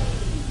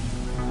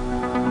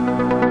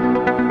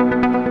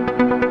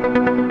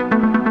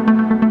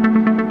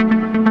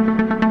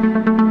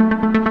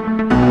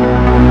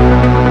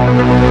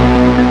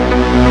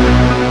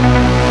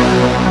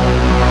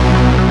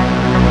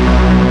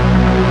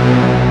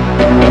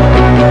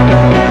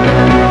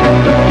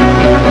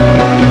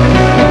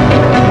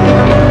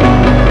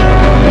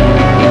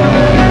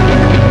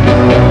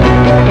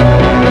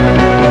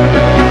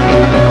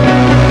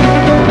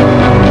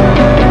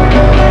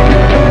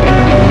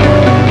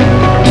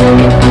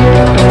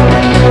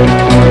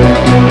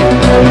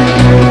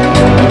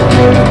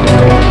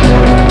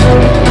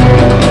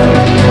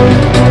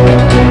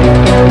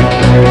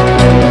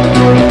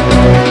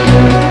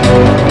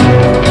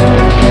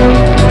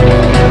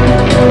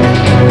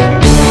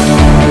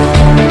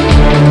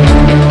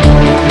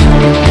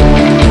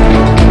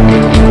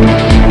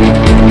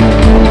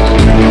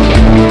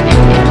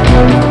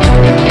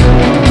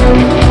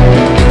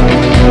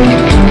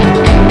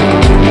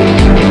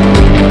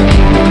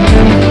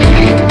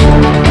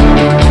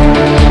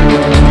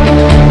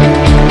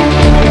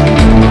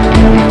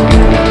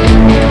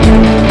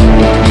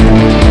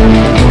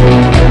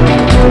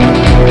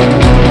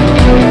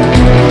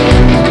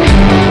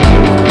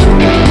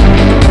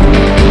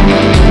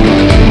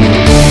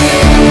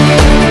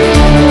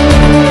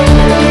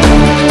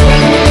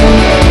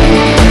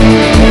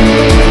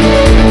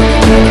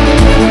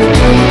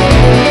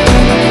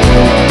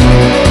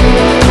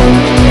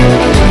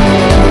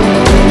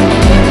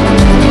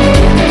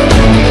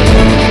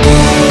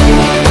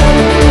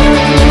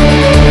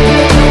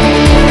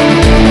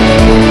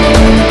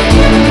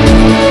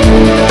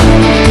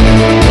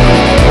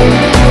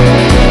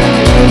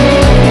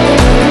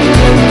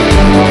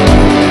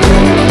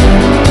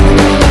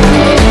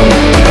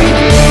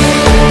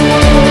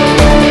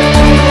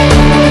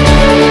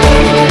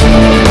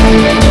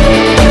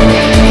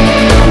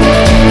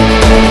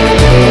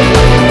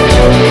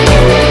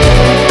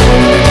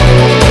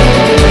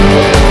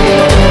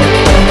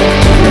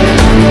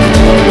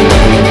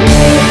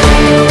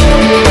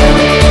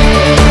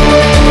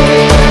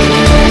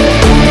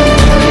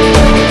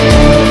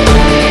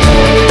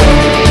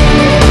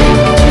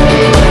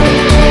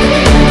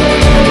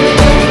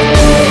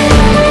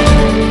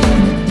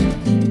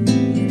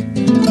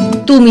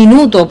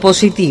 Minuto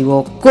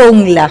positivo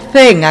con la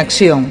fe en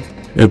acción.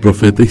 El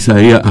profeta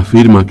Isaías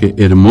afirma que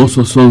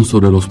hermosos son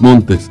sobre los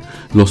montes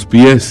los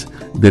pies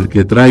del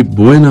que trae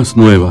buenas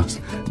nuevas,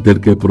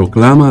 del que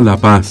proclama la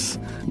paz,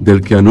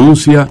 del que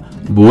anuncia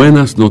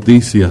buenas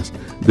noticias,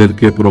 del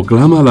que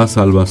proclama la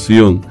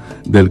salvación,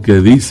 del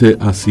que dice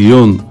a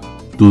Sión,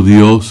 tu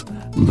Dios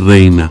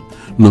reina.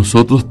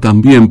 Nosotros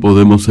también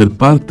podemos ser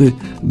parte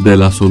de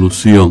la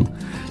solución.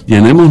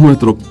 Llenemos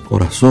nuestro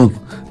corazón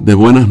de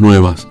buenas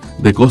nuevas,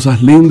 de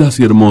cosas lindas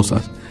y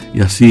hermosas,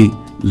 y así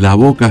la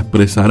boca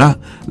expresará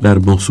la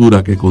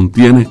hermosura que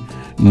contiene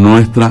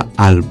nuestra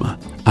alma.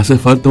 Hace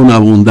falta una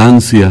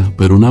abundancia,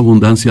 pero una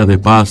abundancia de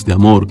paz, de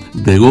amor,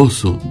 de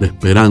gozo, de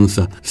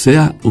esperanza.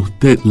 Sea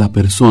usted la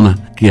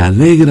persona que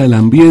alegra el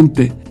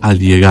ambiente al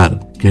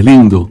llegar. Qué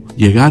lindo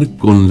llegar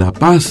con la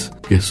paz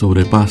que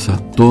sobrepasa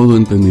todo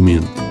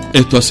entendimiento.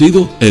 Esto ha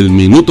sido el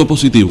Minuto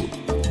Positivo.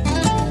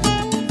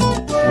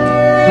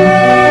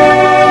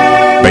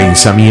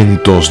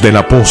 Pensamientos del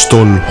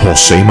apóstol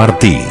José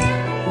Martí.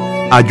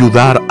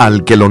 Ayudar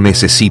al que lo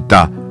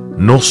necesita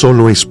no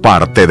solo es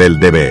parte del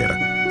deber,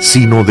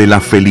 sino de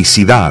la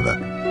felicidad.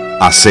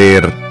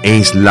 Hacer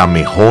es la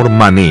mejor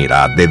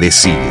manera de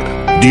decir: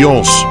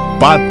 Dios,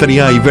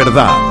 patria y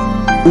verdad,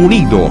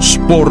 unidos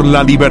por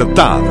la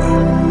libertad.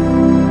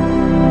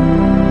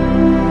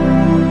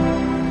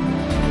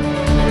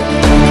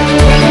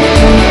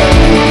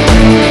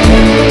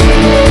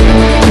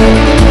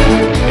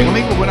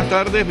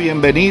 tardes,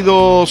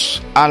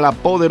 bienvenidos a La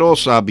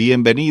Poderosa,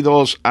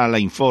 bienvenidos a la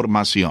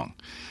información.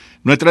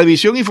 Nuestra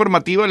división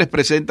informativa les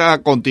presenta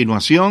a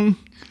continuación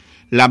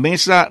La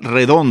Mesa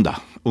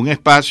Redonda, un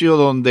espacio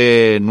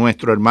donde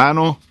nuestro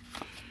hermano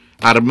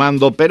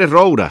Armando Pérez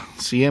Roura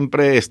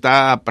siempre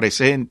está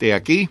presente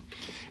aquí.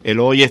 Él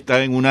hoy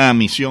está en una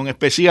misión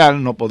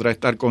especial, no podrá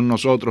estar con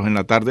nosotros en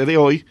la tarde de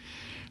hoy,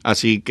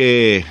 así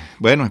que,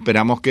 bueno,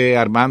 esperamos que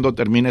Armando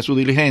termine su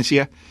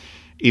diligencia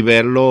y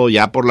verlo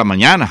ya por la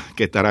mañana,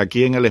 que estará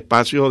aquí en el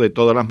espacio de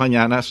todas las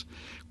mañanas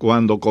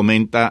cuando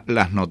comenta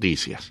las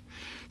noticias.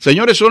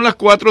 Señores, son las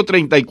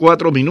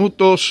 4:34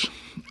 minutos,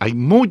 hay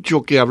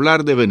mucho que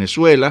hablar de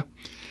Venezuela,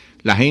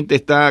 la gente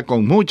está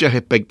con muchas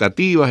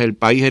expectativas, el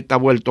país está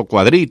vuelto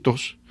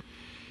cuadritos,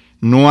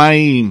 no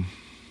hay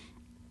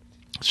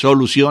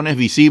soluciones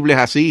visibles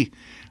así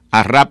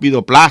a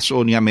rápido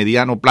plazo ni a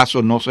mediano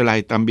plazo, no se las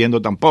están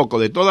viendo tampoco.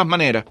 De todas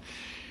maneras,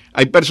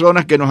 hay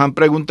personas que nos han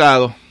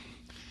preguntado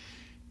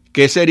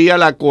qué sería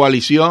la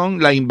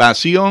coalición, la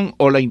invasión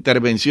o la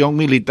intervención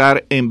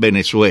militar en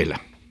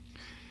Venezuela.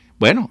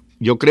 Bueno,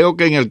 yo creo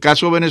que en el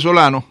caso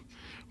venezolano,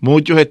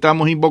 muchos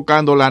estamos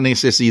invocando la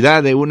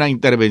necesidad de una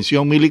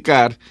intervención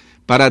militar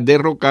para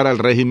derrocar al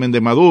régimen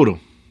de Maduro,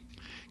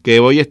 que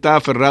hoy está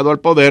aferrado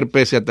al poder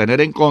pese a tener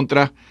en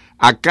contra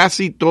a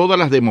casi todas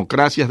las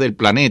democracias del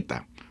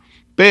planeta.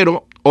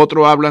 Pero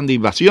otros hablan de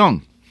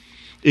invasión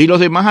y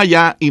los demás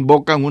allá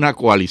invocan una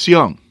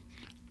coalición.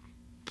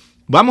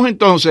 Vamos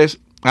entonces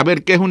a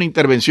ver qué es una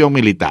intervención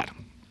militar.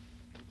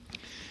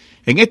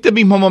 En este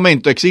mismo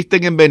momento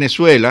existen en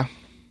Venezuela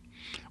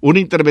una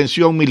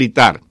intervención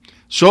militar,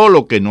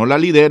 solo que no la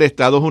lidera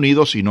Estados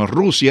Unidos sino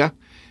Rusia,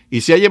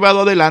 y se ha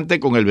llevado adelante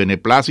con el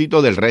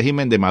beneplácito del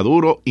régimen de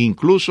Maduro.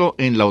 Incluso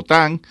en la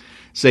OTAN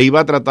se iba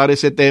a tratar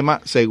ese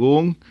tema,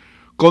 según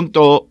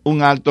contó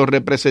un alto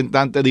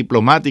representante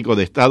diplomático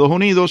de Estados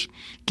Unidos,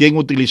 quien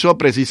utilizó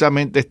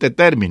precisamente este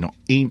término,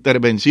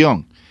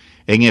 intervención.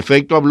 En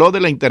efecto, habló de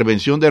la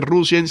intervención de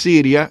Rusia en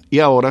Siria y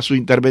ahora su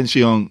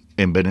intervención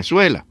en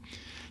Venezuela.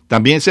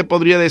 También se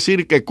podría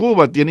decir que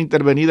Cuba tiene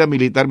intervenida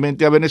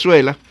militarmente a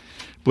Venezuela,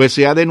 pues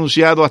se ha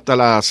denunciado hasta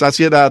la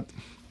saciedad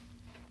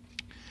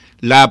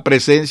la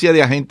presencia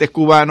de agentes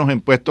cubanos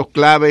en puestos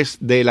claves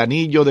del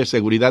anillo de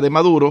seguridad de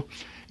Maduro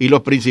y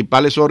los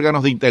principales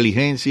órganos de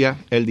inteligencia,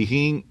 el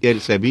DIJÍN y el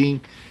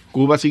SEBIN.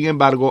 Cuba, sin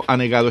embargo, ha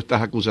negado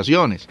estas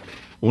acusaciones.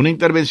 Una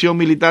intervención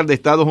militar de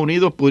Estados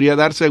Unidos podría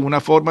darse en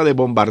una forma de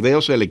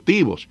bombardeos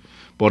selectivos,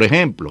 por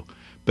ejemplo,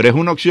 pero es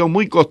una opción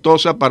muy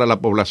costosa para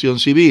la población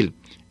civil.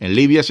 En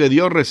Libia se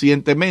dio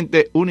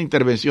recientemente una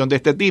intervención de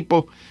este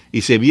tipo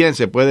y si bien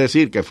se puede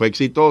decir que fue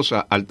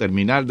exitosa al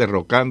terminar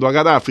derrocando a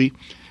Gaddafi,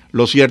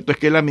 lo cierto es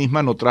que la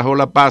misma no trajo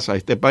la paz a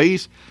este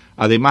país.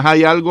 Además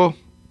hay algo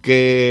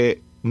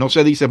que no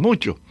se dice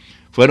mucho.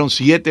 Fueron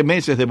 7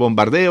 meses de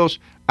bombardeos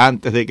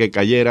antes de que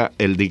cayera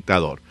el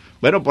dictador.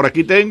 Bueno, por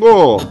aquí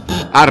tengo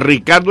a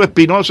Ricardo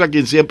Espinosa,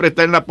 quien siempre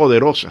está en La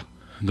Poderosa.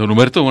 Don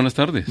Humberto, buenas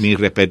tardes. Mi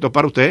respeto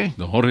para usted.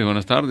 Don Jorge,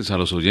 buenas tardes a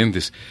los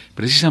oyentes.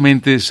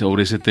 Precisamente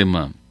sobre ese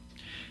tema,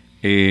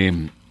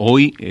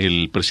 hoy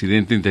el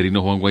presidente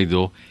interino Juan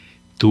Guaidó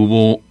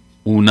tuvo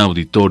un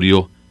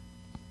auditorio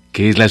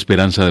que es la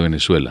esperanza de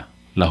Venezuela,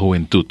 la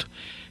juventud.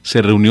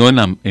 Se reunió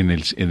en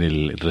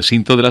el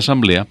recinto de la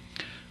Asamblea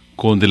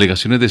con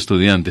delegaciones de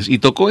estudiantes y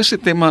tocó ese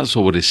tema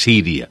sobre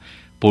Siria.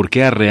 ¿Por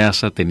qué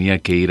Arreaza tenía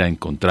que ir a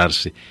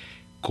encontrarse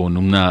con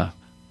una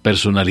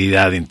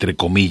personalidad, entre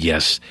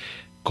comillas,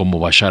 como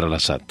Bashar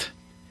al-Assad?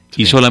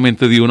 Sí. Y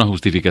solamente dio una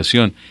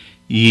justificación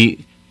y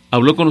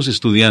habló con los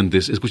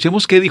estudiantes.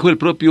 Escuchemos qué dijo el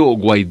propio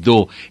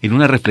Guaidó en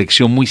una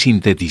reflexión muy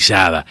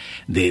sintetizada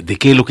de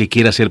qué es lo que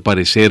quiere hacer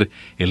parecer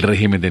el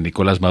régimen de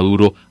Nicolás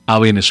Maduro a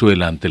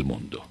Venezuela ante el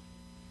mundo.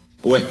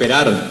 O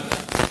esperar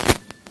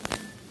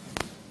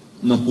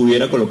nos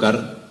pudiera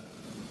colocar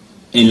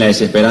en la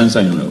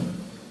desesperanza de nuevo.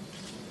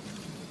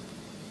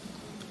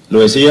 Lo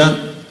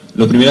decía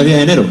los primeros días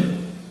de enero.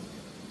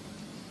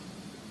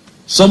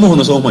 ¿Somos o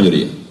no somos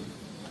mayoría?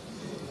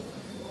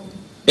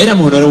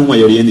 ¿Éramos o no éramos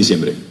mayoría en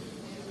diciembre?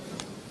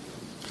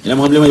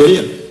 ¿Éramos amplia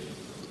mayoría?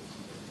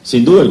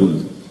 Sin duda alguna.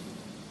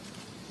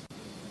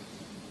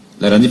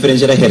 La gran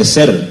diferencia era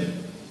ejercer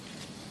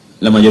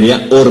la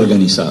mayoría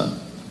organizada.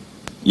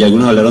 Y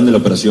algunos hablaron de la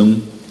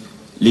Operación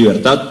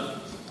Libertad,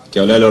 que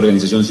habla de la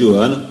organización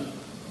ciudadana,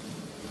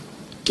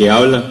 que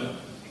habla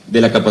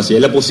de la capacidad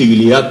y la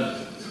posibilidad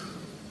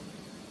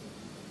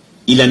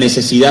y la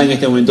necesidad en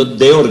este momento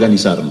de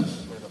organizarnos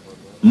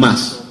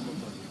más.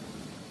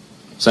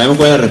 Sabemos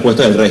cuál es la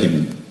respuesta del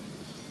régimen.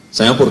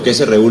 Sabemos por qué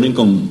se reúnen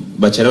con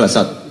Bashar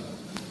al-Assad,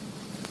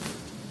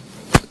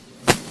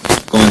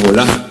 con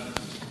Hezbollah.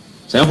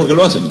 Sabemos por qué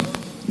lo hacen.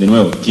 De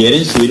nuevo,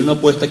 quieren subir una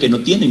apuesta que no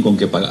tienen con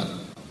qué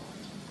pagar.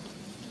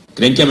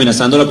 Creen que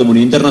amenazando a la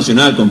comunidad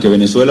internacional con que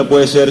Venezuela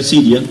puede ser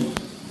Siria,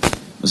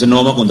 entonces no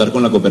vamos a contar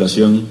con la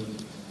cooperación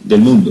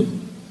del mundo.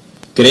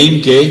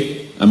 Creen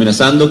que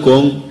amenazando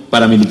con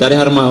paramilitares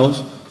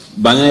armados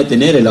van a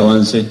detener el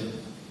avance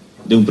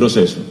de un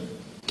proceso.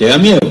 ¿Que da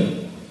miedo?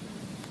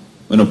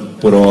 Bueno,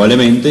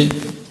 probablemente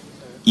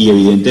y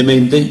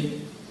evidentemente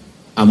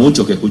a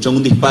muchos que escuchan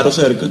un disparo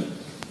cerca,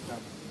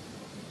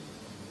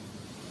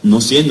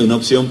 no siendo una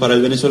opción para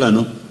el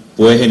venezolano,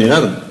 puede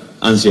generar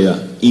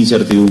ansiedad,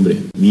 incertidumbre,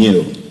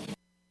 miedo.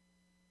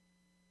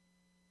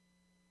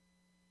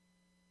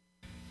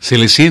 Se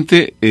le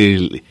siente,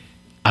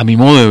 a mi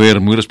modo de ver,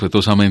 muy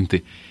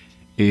respetuosamente,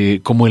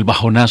 como el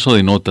bajonazo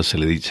de notas, se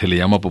le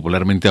llama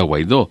popularmente a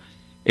Guaidó.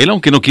 Él,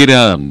 aunque no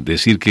quiera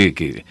decir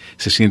que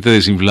se siente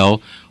desinflado,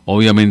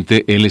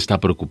 obviamente él está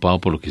preocupado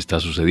por lo que está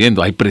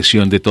sucediendo. Hay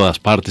presión de todas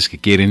partes que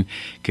quieren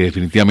que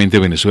definitivamente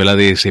Venezuela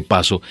dé ese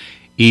paso.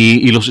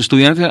 Y los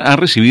estudiantes han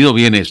recibido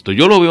bien esto.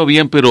 Yo lo veo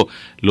bien, pero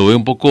lo veo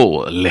un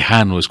poco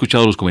lejano. He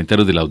escuchado los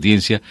comentarios de la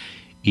audiencia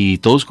y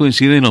todos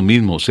coinciden en lo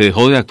mismo. Se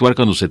dejó de actuar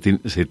cuando se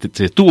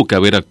tuvo que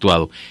haber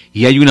actuado.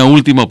 Y hay una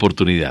última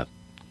oportunidad,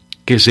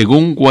 que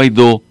según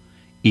Guaidó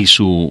y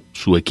su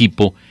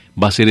equipo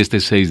va a ser este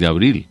 6 de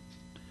abril.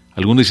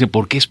 Algunos dicen,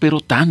 ¿por qué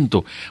esperó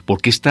tanto?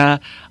 ¿Por qué está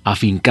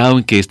afincado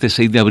en que este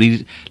 6 de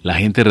abril la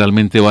gente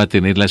realmente va a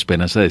tener la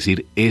esperanza de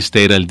decir,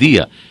 este era el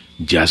día?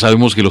 Ya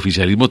sabemos que el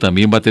oficialismo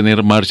también va a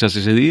tener marchas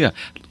ese día.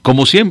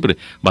 Como siempre,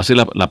 va a ser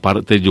la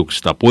parte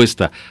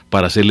yuxtapuesta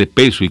para hacerle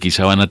peso y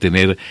quizá van a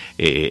tener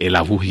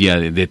la bugia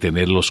de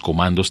tener los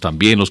comandos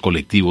también, los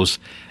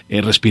colectivos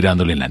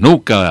respirándole en la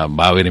nuca,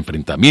 va a haber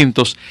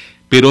enfrentamientos.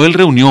 Pero él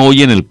reunió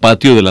hoy en el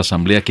patio de la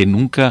Asamblea, que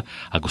nunca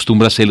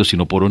acostumbra hacerlo,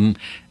 sino por un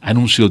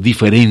anuncio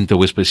diferente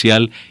o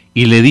especial,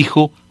 y le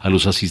dijo a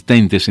los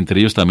asistentes, entre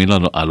ellos también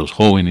a los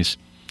jóvenes,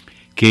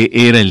 que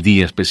era el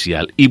día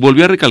especial. Y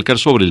volvió a recalcar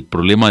sobre el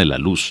problema de la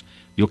luz.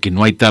 Dijo que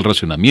no hay tal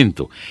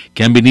racionamiento,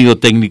 que han venido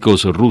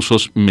técnicos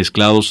rusos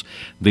mezclados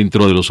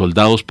dentro de los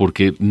soldados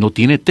porque no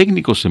tiene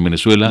técnicos en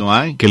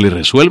Venezuela que le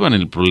resuelvan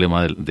el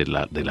problema de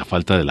la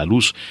falta de la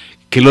luz.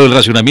 Que lo del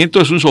racionamiento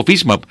es un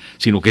sofisma,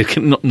 sino que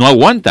no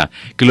aguanta,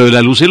 que lo de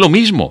la luz es lo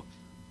mismo.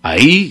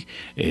 Hay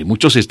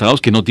muchos estados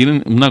que no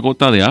tienen una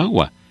gota de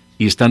agua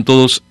y están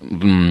todos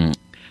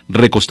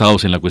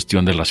recostados en la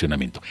cuestión del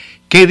racionamiento.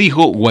 ¿Qué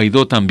dijo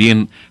Guaidó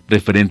también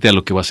referente a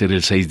lo que va a ser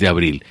el 6 de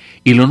abril?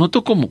 Y lo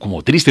noto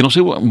como triste, no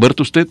sé,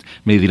 Humberto, usted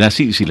me dirá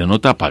si le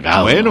nota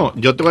apagado. Bueno,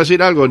 yo te voy a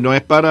decir algo, no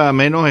es para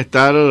menos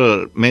estar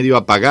medio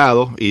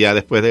apagado, y ya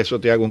después de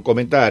eso te hago un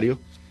comentario.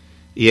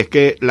 Y es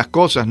que las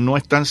cosas no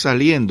están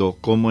saliendo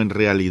como en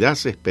realidad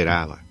se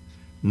esperaba.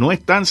 No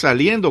están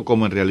saliendo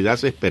como en realidad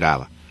se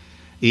esperaba.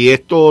 Y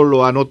esto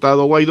lo ha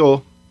notado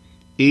Guaidó,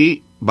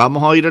 y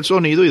vamos a oír el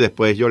sonido y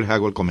después yo les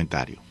hago el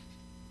comentario.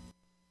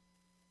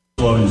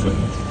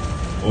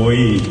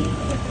 Hoy,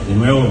 de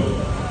nuevo,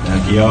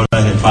 aquí ahora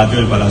desde el patio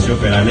del Palacio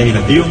Federal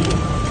Legislativo,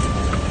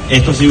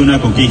 esto ha sido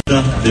una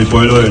conquista del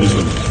pueblo de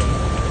Venezuela.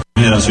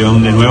 Una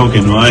generación, de nuevo,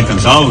 que no ha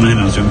descansado, una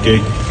generación que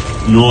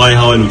no ha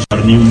dejado de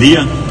luchar ni un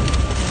día,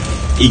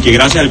 y que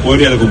gracias al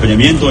pueblo y al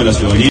acompañamiento de la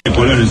ciudadanía del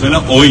pueblo de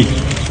Venezuela, hoy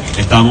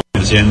estamos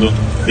ejerciendo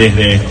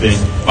desde este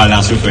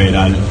Palacio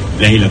Federal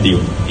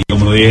Legislativo. Y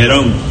como lo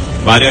dijeron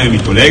varios de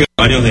mis colegas,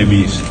 varios de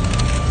mis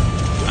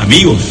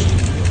amigos,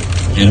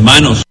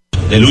 hermanos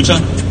de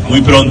lucha, muy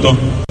pronto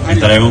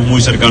estaremos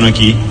muy cercanos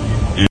aquí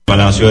en el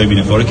Palacio de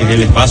Miraflores, que es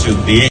el espacio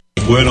del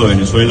pueblo de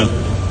Venezuela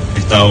que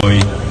está hoy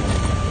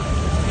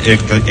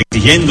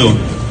exigiendo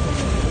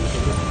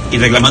y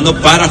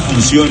reclamando para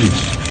funciones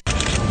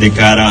de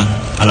cara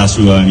a la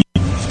ciudadanía.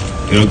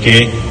 Creo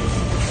que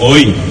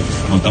hoy,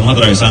 como estamos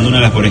atravesando una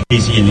de las peores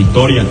crisis en la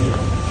historia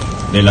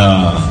de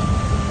la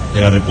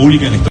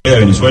República, en la historia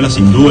de Venezuela,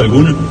 sin duda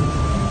alguna,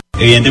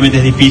 evidentemente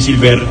es difícil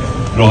ver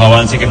los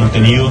avances que hemos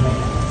tenido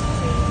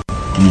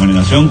como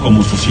generación,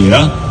 como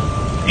sociedad,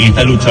 en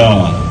esta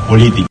lucha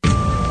política.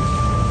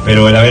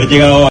 Pero el haber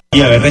llegado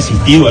aquí, haber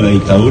resistido a la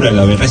dictadura, el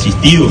haber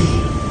resistido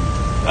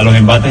a los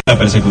embates de la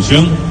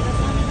persecución,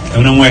 es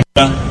una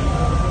muestra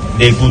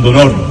del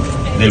pundonor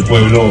del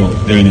pueblo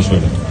de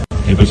Venezuela.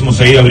 El próximo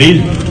 6 de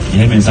abril, y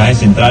es el mensaje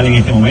central en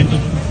este momento,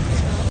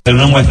 será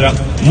una muestra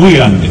muy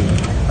grande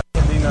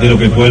de lo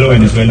que el pueblo de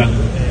Venezuela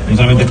no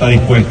solamente está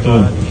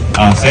dispuesto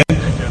a hacer,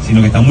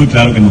 sino que está muy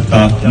claro que no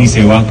está ni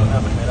se va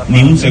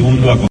ni un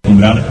segundo a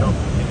acostumbrar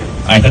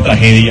a esta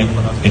tragedia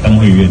que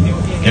estamos viviendo.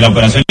 Que la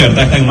Operación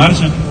Libertad está en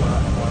marcha,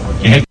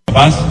 que es el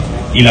compás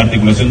y la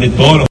articulación de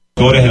todos los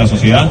sectores de la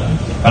sociedad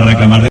para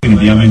reclamar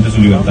definitivamente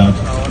su libertad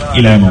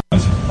y la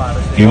democracia.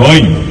 Que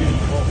hoy,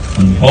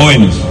 con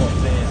jóvenes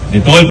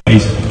de todo el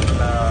país,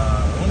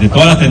 de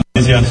todas las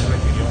tendencias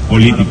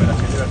políticas,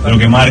 pero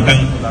que marcan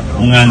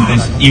un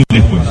antes y un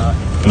después.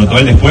 Pero todo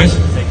el después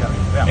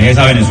es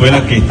esa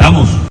Venezuela que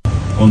estamos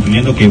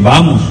construyendo, que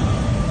vamos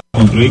a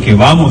construir, que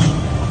vamos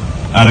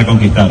a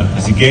reconquistar.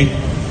 Así que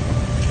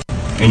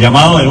el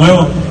llamado de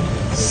nuevo,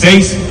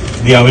 6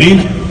 de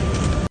abril,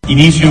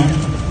 inicio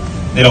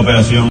de la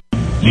Operación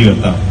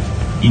Libertad.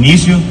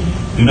 Inicio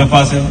de una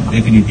fase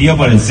definitiva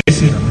para el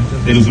cese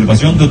de la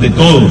usurpación, donde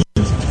todos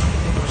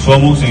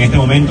somos en este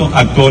momento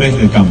actores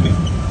del cambio.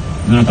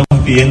 No nos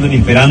estamos pidiendo ni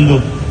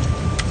esperando,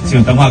 sino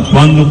estamos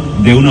actuando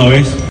de una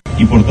vez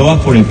y por todas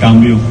por el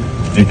cambio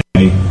de este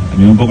país.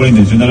 También un poco la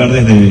intención de hablar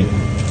desde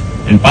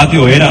el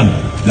patio era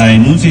la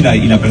denuncia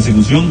y la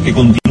persecución que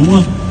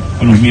continúa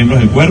con los miembros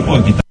del cuerpo.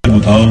 Aquí está el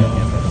diputado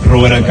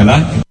Robert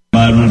Alcalá, que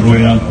va a dar dar una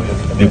rueda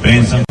de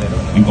prensa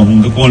en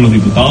conjunto con los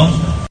diputados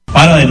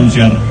para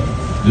denunciar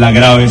la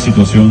grave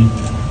situación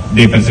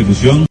de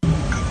persecución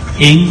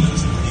en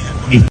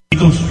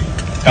distintos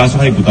casos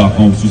de diputados,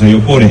 como sucedió,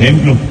 por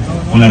ejemplo,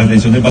 con la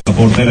retención del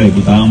pasaporte de la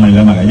diputada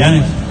María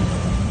Magallanes.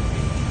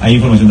 Hay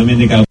información también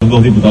de que a los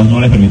 2 diputados no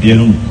les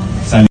permitieron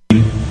salir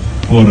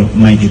por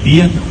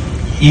Maiquetía,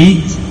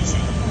 y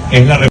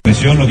es la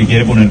represión lo que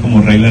quiere poner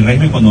como regla el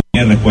régimen cuando no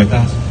tiene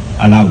respuestas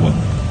al agua.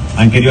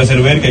 Han querido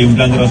hacer ver que hay un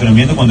plan de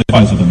racionamiento cuando es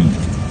falso también.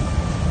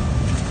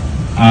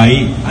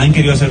 Han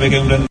querido hacer ver que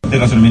hay un plan de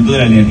racionamiento de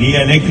la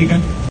energía eléctrica,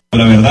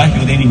 pero la verdad es que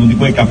no tienen ningún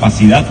tipo de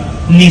capacidad,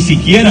 ni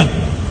siquiera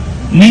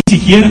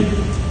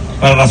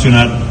para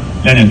racionar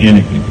la energía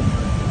eléctrica.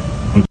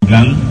 Porque el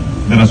plan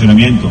de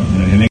racionamiento de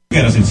la energía eléctrica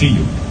era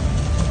sencillo.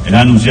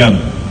 Era anunciar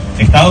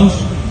estados,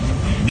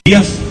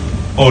 días,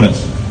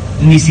 horas.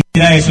 Ni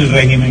siquiera eso el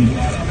régimen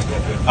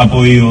ha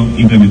podido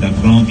implementar,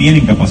 porque no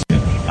tienen capacidad.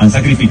 Han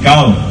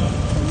sacrificado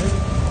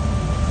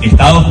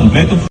estados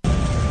completos,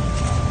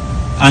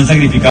 han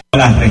sacrificado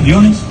las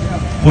regiones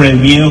por el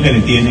miedo que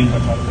le tienen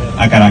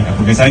a Caracas,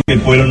 porque saben que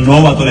el pueblo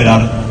no va a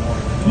tolerar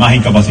más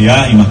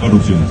incapacidad y más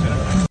corrupción.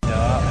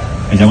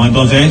 El llamado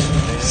entonces es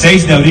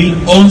 6 de abril,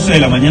 11 de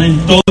la mañana en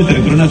todo el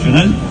territorio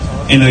nacional,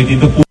 en los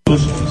distintos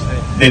puntos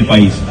del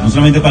país, no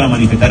solamente para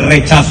manifestar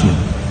rechazo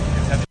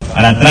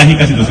a la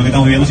trágica situación que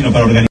estamos viviendo, sino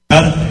para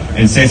organizar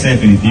el cese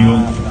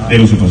definitivo de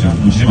la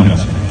usurpación. Muchísimas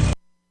gracias.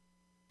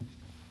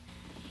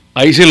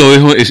 Ahí se lo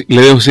dejo,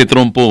 le dejo ese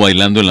trompo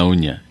bailando en la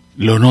uña.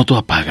 Lo noto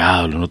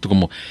apagado, lo noto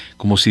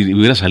como si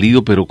hubiera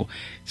salido, pero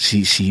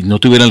si no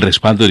tuviera el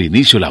respaldo del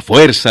inicio, la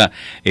fuerza,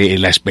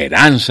 la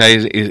esperanza,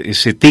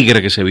 ese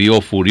tigre que se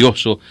vio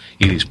furioso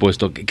y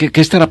dispuesto.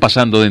 ¿Qué estará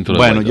pasando dentro de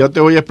Bueno, yo te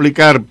voy a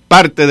explicar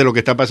parte de lo que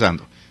está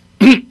pasando.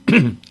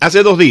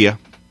 Hace 2 días,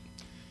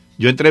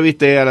 yo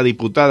entrevisté a la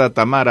diputada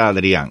Tamara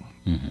Adrián,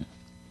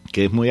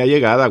 que es muy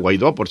allegada a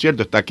Guaidó, por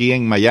cierto, está aquí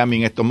en Miami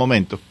en estos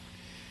momentos.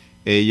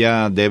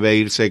 Ella debe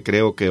irse,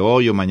 creo que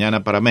hoy o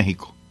mañana, para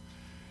México.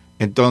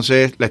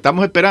 Entonces, la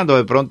estamos esperando.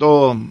 De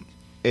pronto,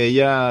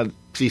 ella,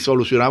 si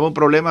solucionaba un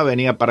problema,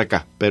 venía para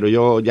acá. Pero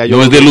yo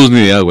no es de luz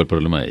ni de agua el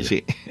problema de ella.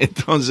 Sí.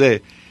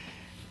 Entonces,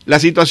 la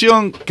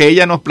situación que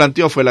ella nos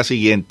planteó fue la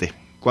siguiente.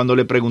 Cuando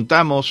le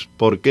preguntamos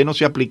por qué no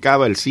se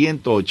aplicaba el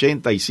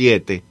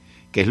 187,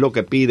 que es lo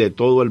que pide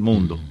todo el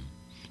mundo,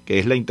 que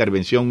es la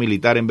intervención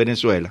militar en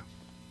Venezuela,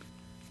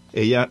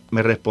 ella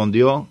me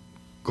respondió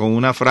con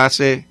una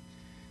frase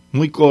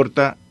muy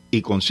corta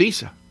y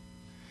concisa.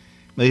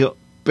 Me dijo,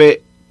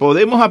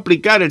 ¿podemos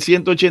aplicar el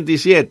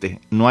 187?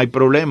 No hay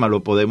problema,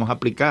 lo podemos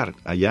aplicar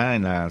allá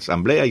en la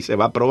asamblea y se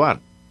va a aprobar.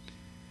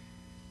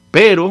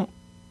 Pero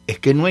es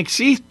que no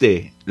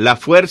existe las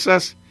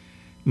fuerzas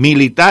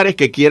militares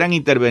que quieran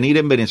intervenir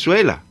en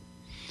Venezuela.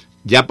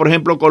 Ya, por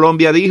ejemplo,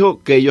 Colombia dijo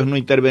que ellos no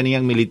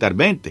intervenían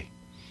militarmente.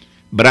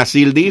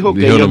 Brasil dijo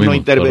que ellos no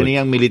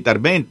intervenían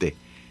militarmente.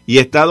 Y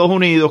Estados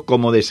Unidos,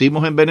 como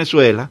decimos en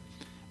Venezuela,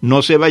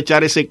 no se va a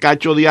echar ese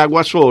cacho de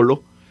agua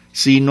solo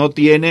si no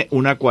tiene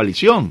una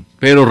coalición.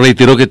 Pero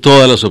reiteró que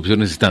todas las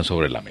opciones están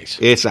sobre la mesa.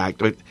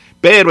 Exacto.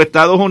 Pero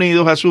Estados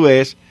Unidos, a su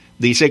vez,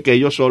 dice que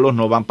ellos solos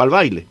no van para el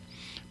baile.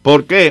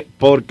 ¿Por qué?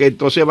 Porque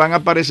entonces van a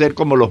aparecer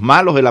como los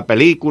malos de la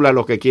película,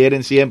 los que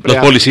quieren siempre...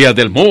 Los policías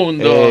del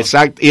mundo.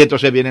 Exacto. Y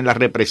entonces vienen las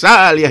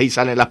represalias y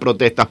salen las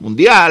protestas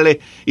mundiales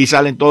y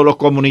salen todos los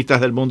comunistas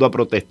del mundo a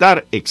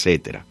protestar,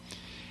 etcétera.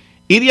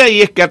 Y de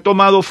ahí es que ha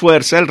tomado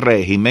fuerza el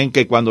régimen,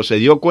 que cuando se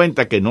dio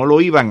cuenta que no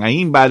lo iban a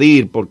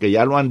invadir, porque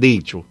ya lo han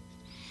dicho,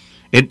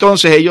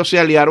 entonces ellos se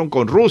aliaron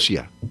con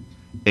Rusia,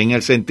 en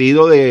el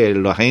sentido de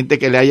la gente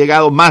que le ha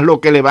llegado, más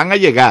lo que le van a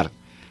llegar,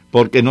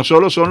 porque no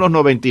solo son los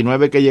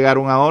 99 que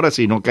llegaron ahora,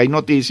 sino que hay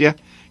noticias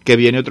que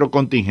viene otro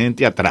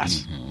contingente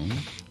atrás.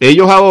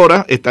 Ellos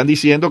ahora están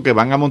diciendo que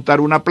van a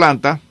montar una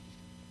planta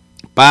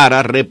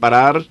para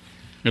reparar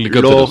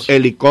los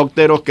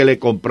helicópteros que le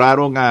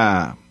compraron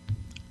a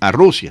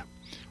Rusia.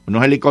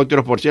 Unos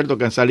helicópteros, por cierto,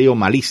 que han salido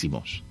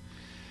malísimos.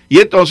 Y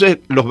entonces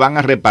los van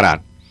a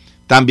reparar.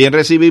 También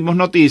recibimos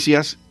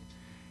noticias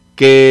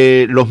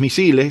que los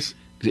misiles...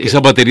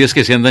 Esas baterías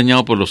que se han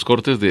dañado por los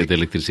cortes de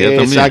electricidad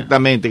también.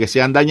 Exactamente, que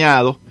se han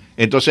dañado.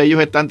 Entonces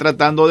ellos están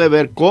tratando de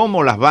ver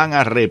cómo las van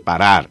a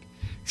reparar.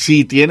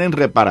 Si tienen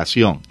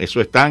reparación.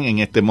 Eso están en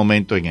este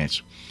momento en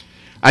eso.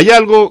 Hay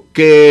algo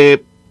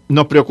que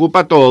nos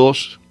preocupa a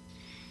todos...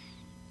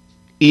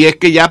 Y es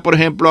que ya, por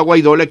ejemplo, a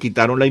Guaidó le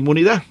quitaron la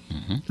inmunidad.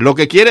 Lo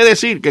que quiere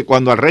decir que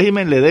cuando al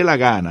régimen le dé la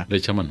gana,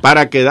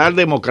 para quedar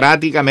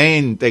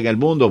democráticamente en el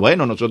mundo,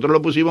 bueno, nosotros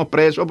lo pusimos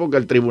preso porque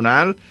el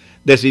tribunal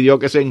decidió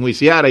que se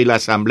enjuiciara y la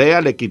asamblea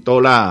le quitó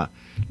la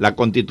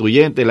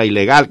constituyente, la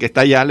ilegal que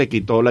está allá, le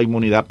quitó la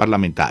inmunidad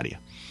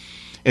parlamentaria.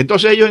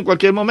 Entonces ellos en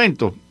cualquier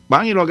momento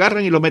van y lo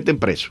agarran y lo meten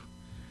preso.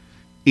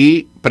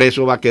 Y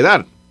preso va a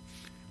quedar.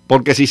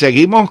 Porque si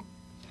seguimos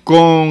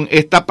con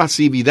esta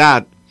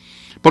pasividad,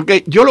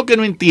 porque yo lo que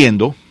no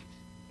entiendo,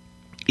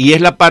 y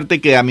es la parte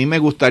que a mí me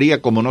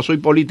gustaría, como no soy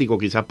político,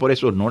 quizás por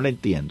eso no la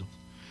entiendo.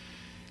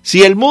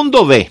 Si el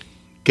mundo ve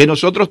que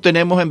nosotros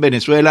tenemos en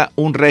Venezuela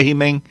un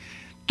régimen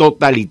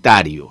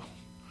totalitario,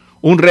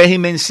 un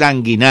régimen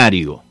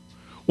sanguinario,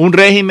 un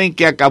régimen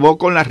que acabó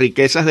con las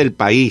riquezas del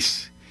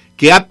país,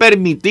 que ha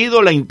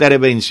permitido la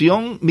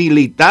intervención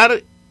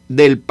militar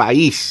del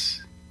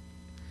país.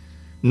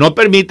 No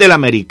permite la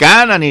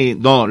americana,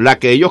 la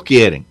que ellos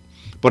quieren.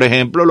 Por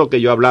ejemplo, lo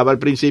que yo hablaba al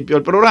principio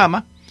del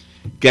programa,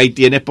 que ahí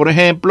tienes, por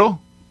ejemplo,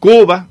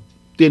 Cuba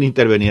tiene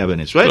intervenida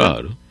Venezuela.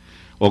 Claro.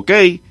 Ok,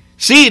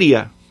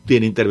 Siria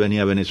tiene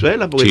intervenida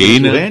Venezuela porque China,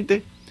 tiene su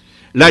gente.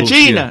 La Rusia.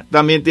 China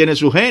también tiene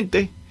su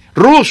gente.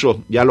 Rusos,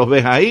 ya los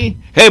ves ahí.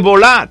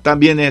 Hezbollah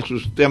también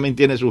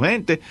tiene su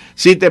gente.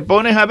 Si te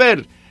pones a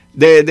ver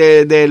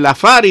de la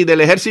FARC,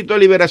 del Ejército de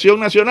Liberación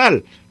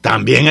Nacional,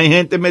 también hay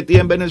gente metida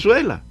en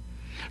Venezuela.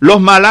 Los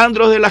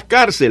malandros de las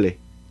cárceles,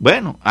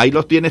 bueno, ahí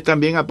los tienes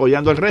también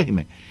apoyando al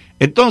régimen.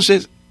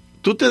 Entonces,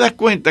 tú te das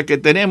cuenta que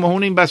tenemos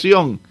una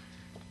invasión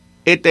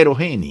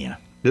heterogénea.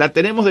 La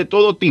tenemos de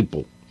todo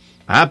tipo.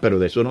 Pero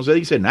de eso no se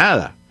dice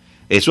nada.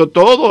 Eso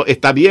todo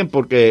está bien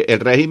porque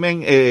el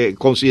régimen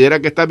considera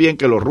que está bien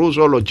que los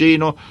rusos, los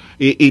chinos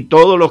y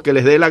todos los que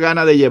les dé la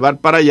gana de llevar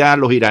para allá,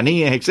 los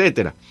iraníes,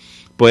 etcétera,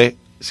 pues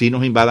sí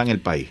nos invadan el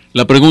país.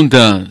 La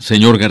pregunta,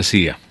 señor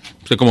García,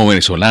 usted como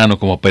venezolano,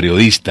 como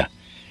periodista,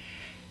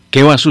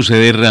 ¿qué va a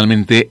suceder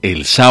realmente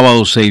el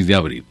sábado 6 de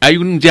abril? Hay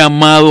un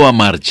llamado a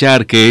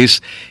marchar que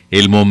es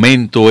el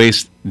momento,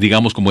 es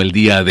digamos como el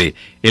día de,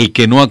 el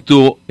que no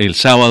actuó el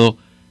sábado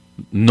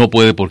no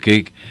puede por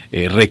qué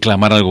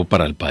reclamar algo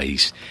para el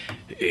país.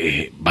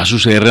 ¿Va a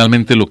suceder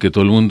realmente lo que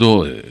todo el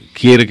mundo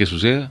quiere que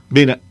suceda?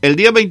 Mira, el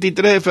día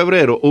 23 de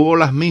febrero hubo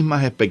las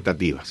mismas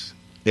expectativas.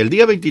 El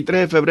día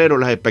 23 de febrero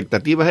las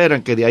expectativas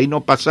eran que de ahí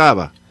no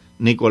pasaba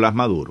Nicolás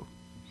Maduro.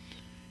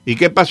 ¿Y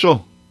qué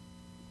pasó?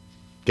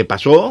 ¿Qué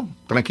pasó?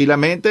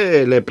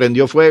 Tranquilamente le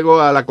prendió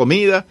fuego a la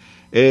comida,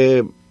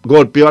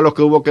 golpeó a los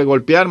que hubo que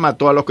golpear,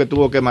 mató a los que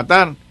tuvo que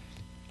matar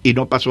y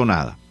no pasó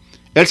nada.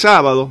 El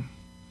sábado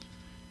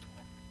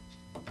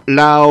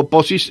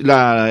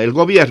el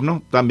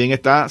gobierno también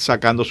está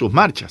sacando sus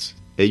marchas.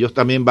 Ellos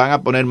también van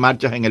a poner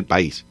marchas en el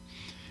país.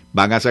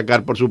 Van a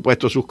sacar, por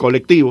supuesto, sus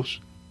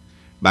colectivos,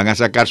 van a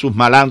sacar sus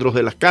malandros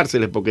de las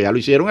cárceles, porque ya lo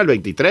hicieron el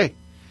 23.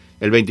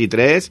 El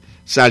 23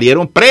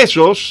 salieron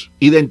presos,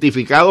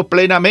 identificados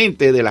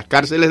plenamente de las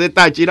cárceles de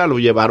Táchira,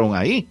 los llevaron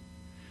ahí.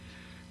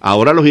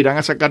 Ahora los irán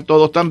a sacar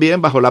todos también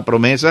bajo la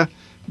promesa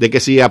de que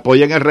si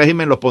apoyan el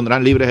régimen los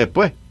pondrán libres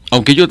después.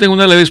 Aunque yo tengo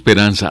una leve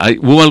esperanza,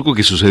 hubo algo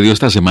que sucedió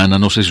esta semana,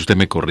 no sé si usted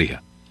me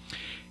corrija.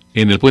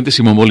 En el puente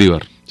Simón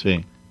Bolívar,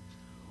 sí,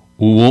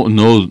 hubo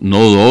no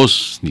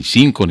 2, ni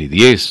 5, ni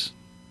 10,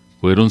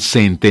 fueron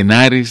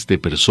centenares de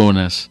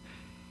personas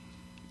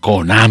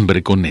con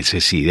hambre, con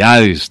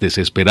necesidades,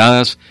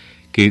 desesperadas,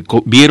 que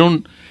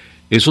vieron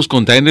esos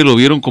containers, lo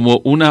vieron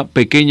como una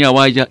pequeña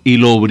valla y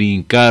lo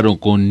brincaron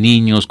con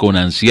niños, con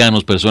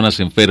ancianos,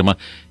 personas enfermas,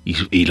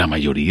 y la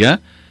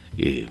mayoría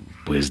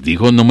pues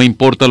dijo, no me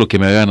importa lo que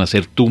me hagan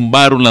hacer,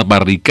 tumbaron las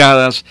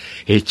barricadas,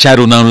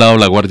 echaron a un lado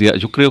la guardia.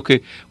 Yo creo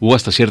que hubo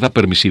hasta cierta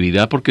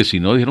permisividad, porque si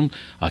no, dijeron,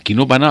 aquí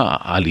nos van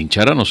a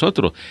linchar a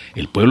nosotros.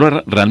 El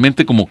pueblo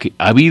realmente como que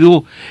ha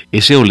habido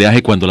ese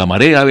oleaje cuando la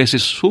marea a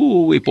veces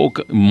sube y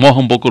moja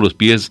un poco los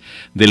pies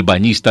del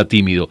bañista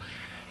tímido.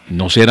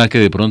 ¿No será que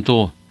de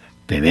pronto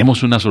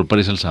tenemos una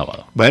sorpresa el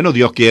sábado? Bueno,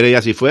 Dios quiere y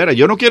así fuera.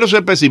 Yo no quiero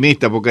ser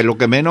pesimista, porque lo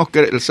que menos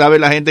sabe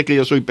la gente es que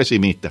yo soy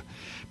pesimista.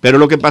 Pero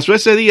lo que pasó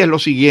ese día es lo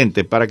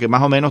siguiente, para que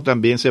más o menos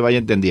también se vaya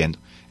entendiendo.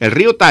 El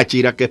río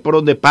Táchira, que es por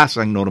donde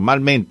pasan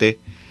normalmente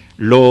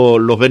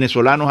los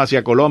venezolanos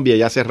hacia Colombia,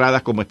 ya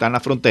cerradas como están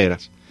las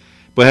fronteras,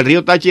 pues el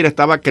río Táchira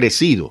estaba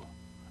crecido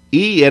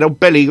y era un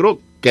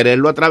peligro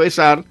quererlo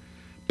atravesar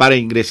para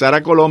ingresar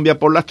a Colombia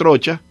por las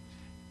trochas,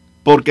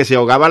 porque se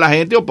ahogaba la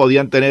gente o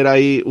podían tener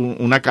ahí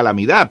una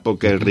calamidad,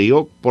 porque el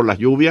río por las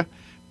lluvias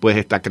pues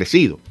está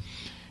crecido.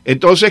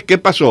 Entonces, ¿qué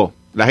pasó?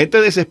 La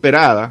gente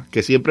desesperada,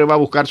 que siempre va a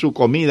buscar su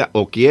comida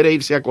o quiere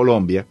irse a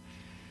Colombia,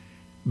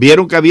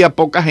 vieron que había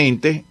poca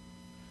gente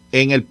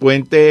en el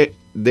puente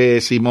de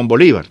Simón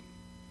Bolívar.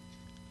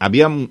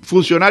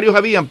 Funcionarios,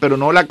 pero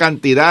no la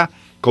cantidad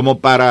como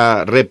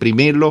para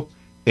reprimirlo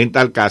en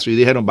tal caso. Y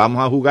dijeron,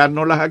 vamos a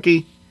jugárnoslas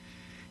aquí.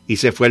 Y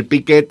se fue el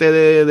piquete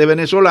de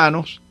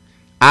venezolanos,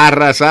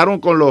 arrasaron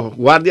con los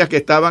guardias que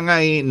estaban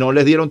ahí, no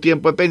les dieron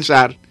tiempo de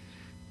pensar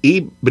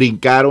y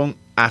brincaron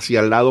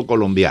hacia el lado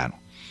colombiano.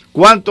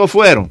 ¿Cuántos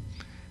fueron?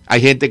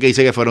 Hay gente que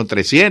dice que fueron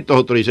 300,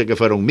 otros dicen que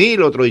fueron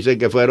 1000, otros dicen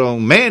que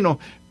fueron menos.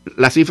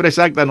 La cifra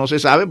exacta no se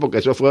sabe, porque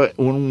eso fue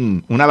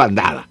una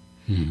bandada,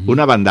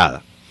 una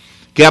bandada,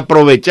 que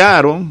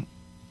aprovecharon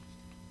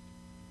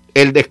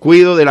el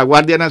descuido de la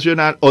Guardia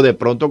Nacional, o de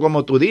pronto,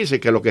 como tú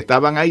dices, que los que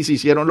estaban ahí se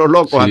hicieron los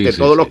locos ante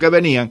todos los que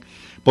venían,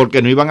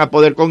 porque no iban a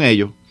poder con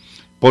ellos,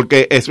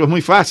 porque eso es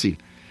muy fácil.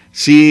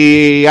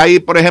 Si hay,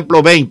 por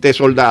ejemplo, 20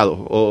 soldados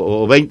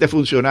o 20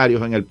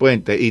 funcionarios en el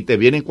puente y te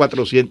vienen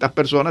 400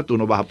 personas, tú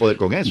no vas a poder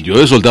con eso. Yo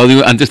de soldado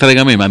digo, antes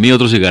tráigame a mí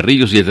otros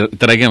cigarrillos y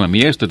tráigame a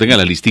mí esto, tenga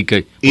la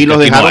listica. Y los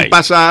dejaron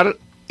pasar,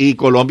 y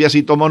Colombia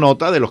sí tomó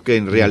nota de los que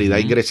en realidad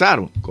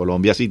ingresaron.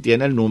 Colombia sí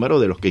tiene el número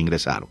de los que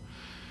ingresaron.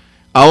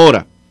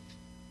 Ahora,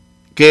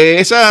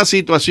 que esa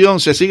situación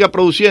se siga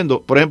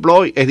produciendo, por ejemplo,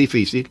 hoy es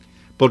difícil,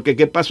 porque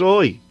 ¿qué pasó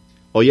hoy?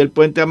 Hoy el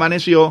puente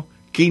amaneció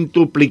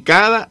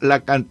quintuplicada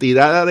la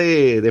cantidad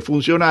de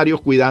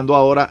funcionarios cuidando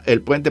ahora el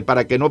puente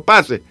para que no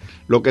pase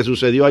lo que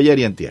sucedió ayer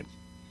y antier.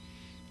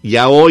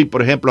 Ya hoy,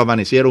 por ejemplo,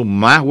 amanecieron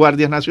más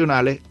guardias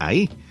nacionales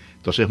ahí.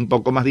 Entonces es un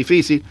poco más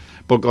difícil,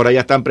 porque ahora ya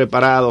están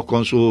preparados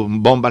con sus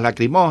bombas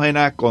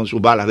lacrimógenas, con sus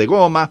balas de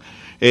goma,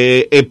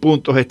 en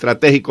puntos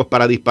estratégicos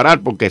para disparar,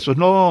 porque esos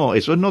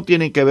no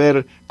tienen que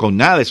ver con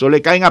nada, eso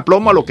le caen a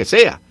plomo a lo que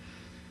sea.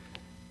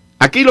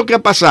 Aquí lo que ha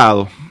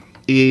pasado,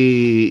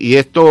 y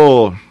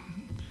esto,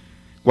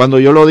 cuando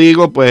yo lo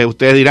digo, pues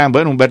ustedes dirán,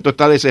 bueno, Humberto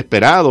está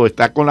desesperado,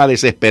 está con la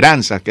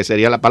desesperanza, que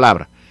sería la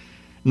palabra.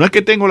 No es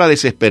que tengo la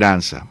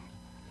desesperanza.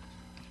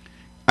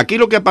 Aquí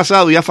lo que ha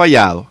pasado y ha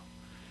fallado,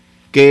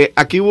 que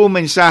aquí hubo un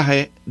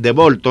mensaje de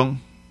Bolton,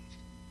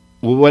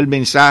 hubo el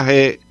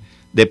mensaje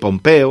de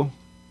Pompeo,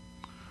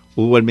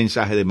 hubo el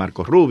mensaje de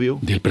Marco Rubio.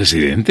 ¿Del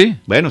presidente?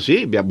 Bueno,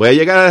 sí, voy a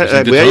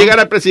llegar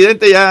al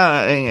presidente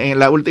ya en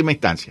la última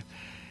instancia.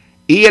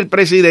 Y el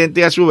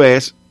presidente, a su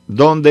vez,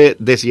 donde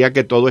decía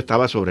que todo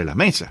estaba sobre la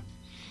mesa.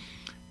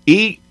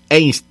 E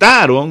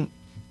instaron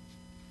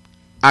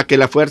a que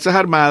las Fuerzas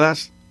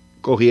Armadas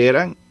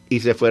cogieran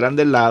y se fueran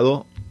del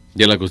lado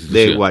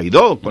de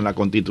Guaidó, con la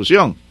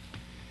Constitución.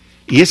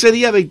 Y ese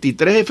día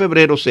 23 de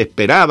febrero se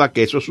esperaba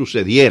que eso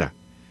sucediera.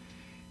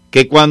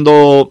 Que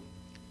cuando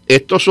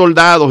estos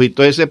soldados y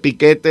todo ese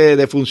piquete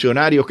de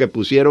funcionarios que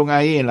pusieron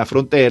ahí en la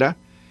frontera,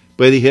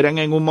 pues dijeran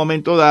en un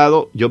momento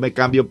dado, yo me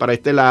cambio para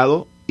este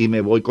lado y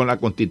me voy con la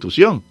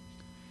Constitución.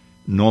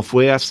 No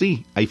fue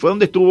así. Ahí fue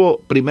donde estuvo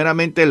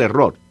primeramente el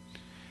error.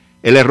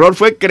 El error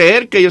fue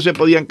creer que ellos se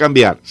podían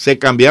cambiar. Se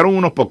cambiaron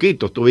unos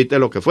poquitos, tú viste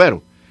lo que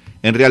fueron.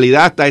 En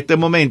realidad, hasta este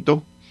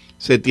momento,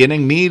 se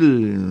tienen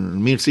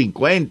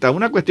 1,050,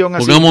 una cuestión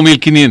así. Pongamos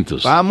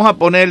 1,500. Vamos a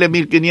ponerle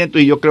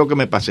 1,500 y yo creo que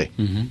me pasé.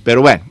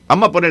 Pero bueno,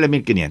 vamos a ponerle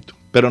 1,500,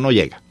 pero no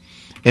llega.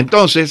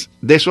 Entonces,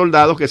 de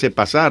soldados que se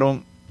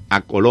pasaron a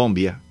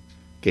Colombia,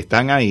 que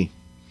están ahí,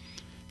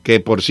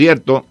 que por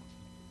cierto,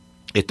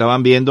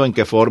 estaban viendo en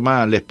qué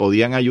forma les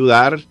podían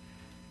ayudar,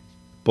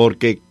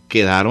 porque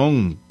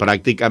quedaron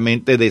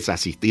prácticamente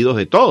desasistidos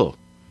de todo.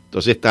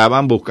 Entonces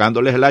estaban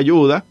buscándoles la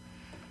ayuda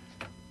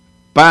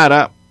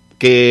para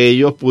que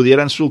ellos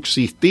pudieran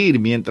subsistir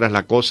mientras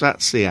la cosa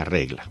se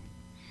arregla.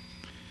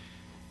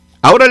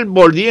 Ahora,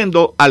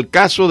 volviendo al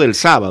caso del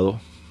sábado,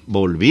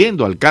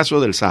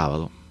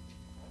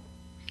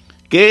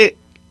 ¿qué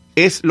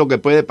es lo que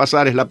puede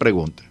pasar? Es la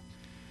pregunta.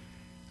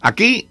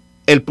 Aquí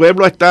el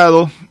pueblo ha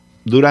estado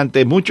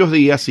durante muchos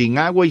días sin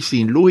agua y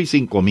sin luz y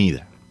sin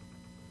comida.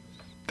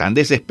 Están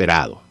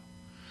desesperados.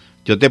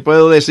 Yo te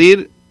puedo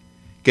decir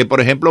que,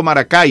 por ejemplo,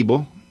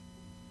 Maracaibo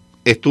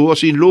estuvo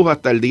sin luz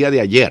hasta el día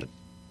de ayer.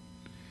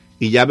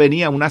 Y ya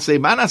venía una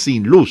semana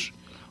sin luz.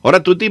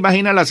 Ahora tú te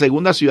imaginas la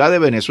segunda ciudad de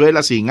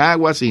Venezuela sin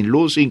agua, sin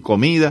luz, sin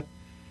comida,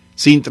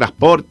 sin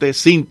transporte,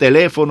 sin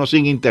teléfono,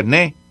 sin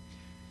internet.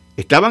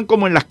 Estaban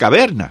como en las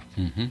cavernas.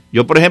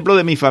 Yo, por ejemplo,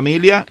 de mi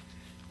familia,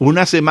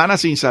 una semana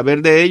sin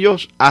saber de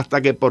ellos,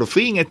 hasta que por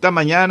fin esta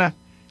mañana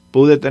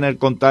pude tener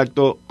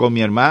contacto con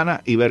mi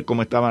hermana y ver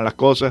cómo estaban las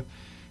cosas.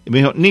 Y me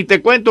dijo, ni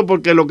te cuento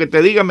porque lo que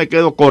te diga me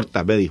quedo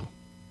corta, me dijo.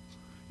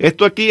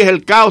 Esto aquí es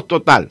el caos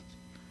total.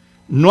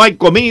 No hay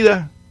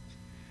comida,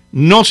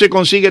 no se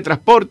consigue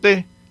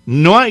transporte,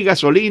 no hay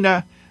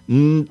gasolina,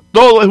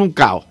 todo es un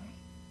caos.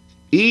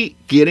 Y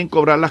quieren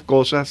cobrar las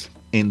cosas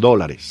en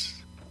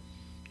dólares,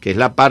 que es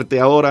la parte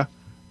ahora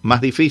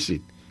más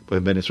difícil. Pues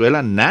en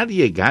Venezuela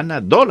nadie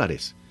gana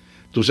dólares.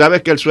 Tú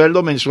sabes que el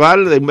sueldo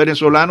mensual de un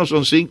venezolano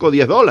son 5 o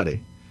 10 dólares.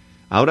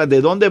 Ahora,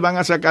 ¿de dónde van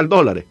a sacar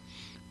dólares?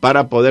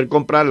 Para poder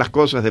comprar las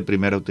cosas de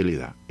primera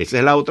utilidad. Esa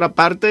es la otra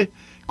parte,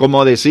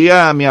 como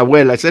decía mi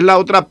abuela, esa es la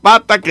otra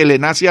pata que le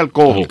nace al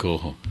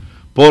cojo.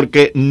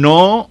 Porque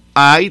no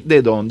hay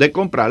de dónde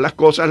comprar las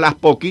cosas, las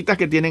poquitas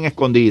que tienen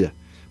escondidas.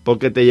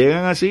 Porque te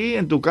llegan así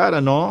en tu cara,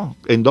 no,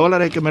 en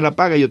dólares que me la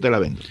paga y yo te la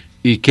vendo.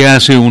 ¿Y qué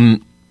hace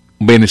un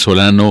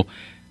venezolano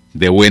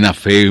de buena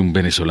fe, un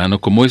venezolano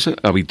como es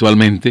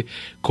habitualmente,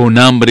 con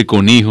hambre,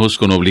 con hijos,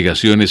 con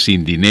obligaciones,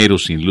 sin dinero,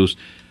 sin luz?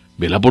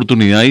 Ve la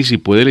oportunidad y si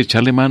puede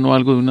echarle mano a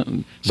algo,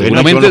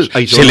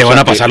 seguramente se le van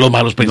a pasar los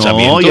malos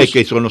pensamientos. No, y es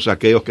que son los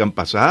saqueos que han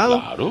pasado.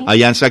 Claro.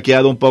 Allá han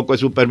saqueado un poco de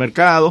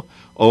supermercados.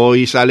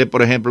 Hoy sale,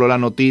 por ejemplo, la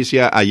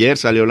noticia, ayer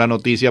salió la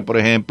noticia, por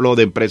ejemplo,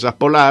 de Empresas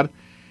Polar,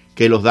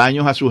 que los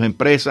daños a sus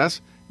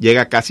empresas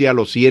llega casi a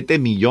los 7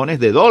 millones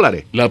de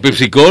dólares. La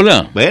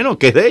Pepsi-Cola. Bueno,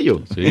 ¿qué es de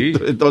ellos? Sí.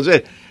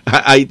 Entonces,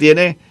 ahí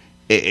tiene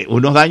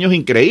unos daños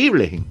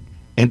increíbles.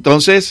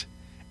 Entonces,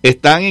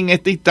 están en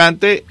este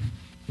instante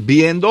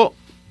viendo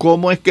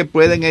cómo es que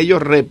pueden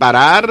ellos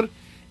reparar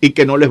y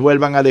que no les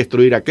vuelvan a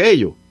destruir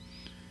aquello.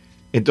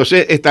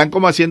 Entonces, están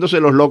como haciéndose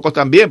los locos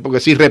también, porque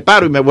si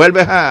reparo y me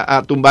vuelves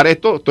a tumbar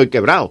esto, estoy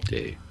quebrado.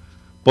 Sí.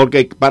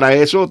 Porque para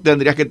eso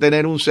tendrías que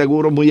tener un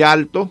seguro muy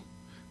alto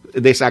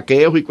de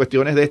saqueos y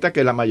cuestiones de estas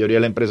que la mayoría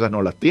de las empresas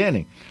no las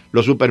tienen.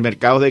 Los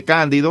supermercados de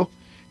Cándido,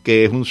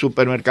 que es un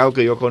supermercado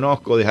que yo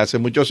conozco desde hace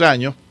muchos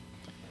años,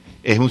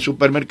 es un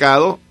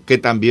supermercado que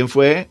también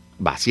fue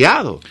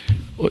vaciado.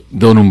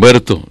 Don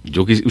Humberto,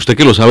 usted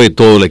que lo sabe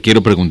todo, le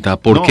quiero preguntar,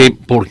 ¿por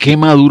qué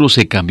Maduro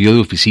se cambió de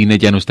oficina y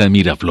ya no está en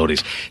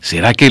Miraflores?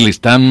 ¿Será que le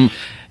están,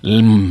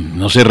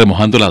 no sé,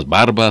 remojando las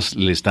barbas,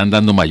 le están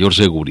dando mayor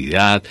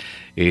seguridad?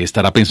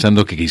 ¿Estará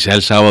pensando que quizá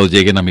el sábado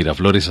lleguen a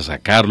Miraflores a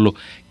sacarlo?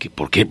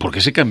 ¿Por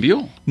qué se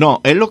cambió?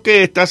 No, él lo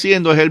que está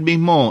haciendo es el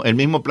mismo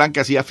plan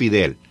que hacía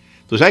Fidel.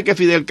 Tú sabes que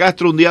Fidel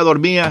Castro un día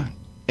dormía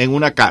en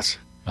una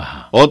casa,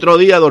 otro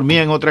día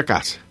dormía en otra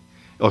casa.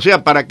 O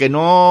sea, para que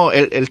no,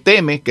 él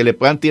teme que le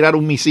puedan tirar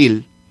un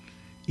misil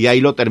y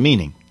ahí lo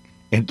terminen.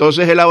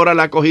 Entonces él ahora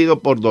la ha cogido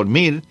por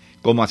dormir,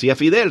 como hacía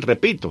Fidel,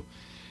 repito.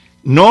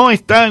 No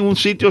está en un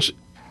sitio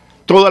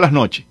todas las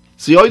noches.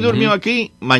 Si hoy durmió aquí, mañana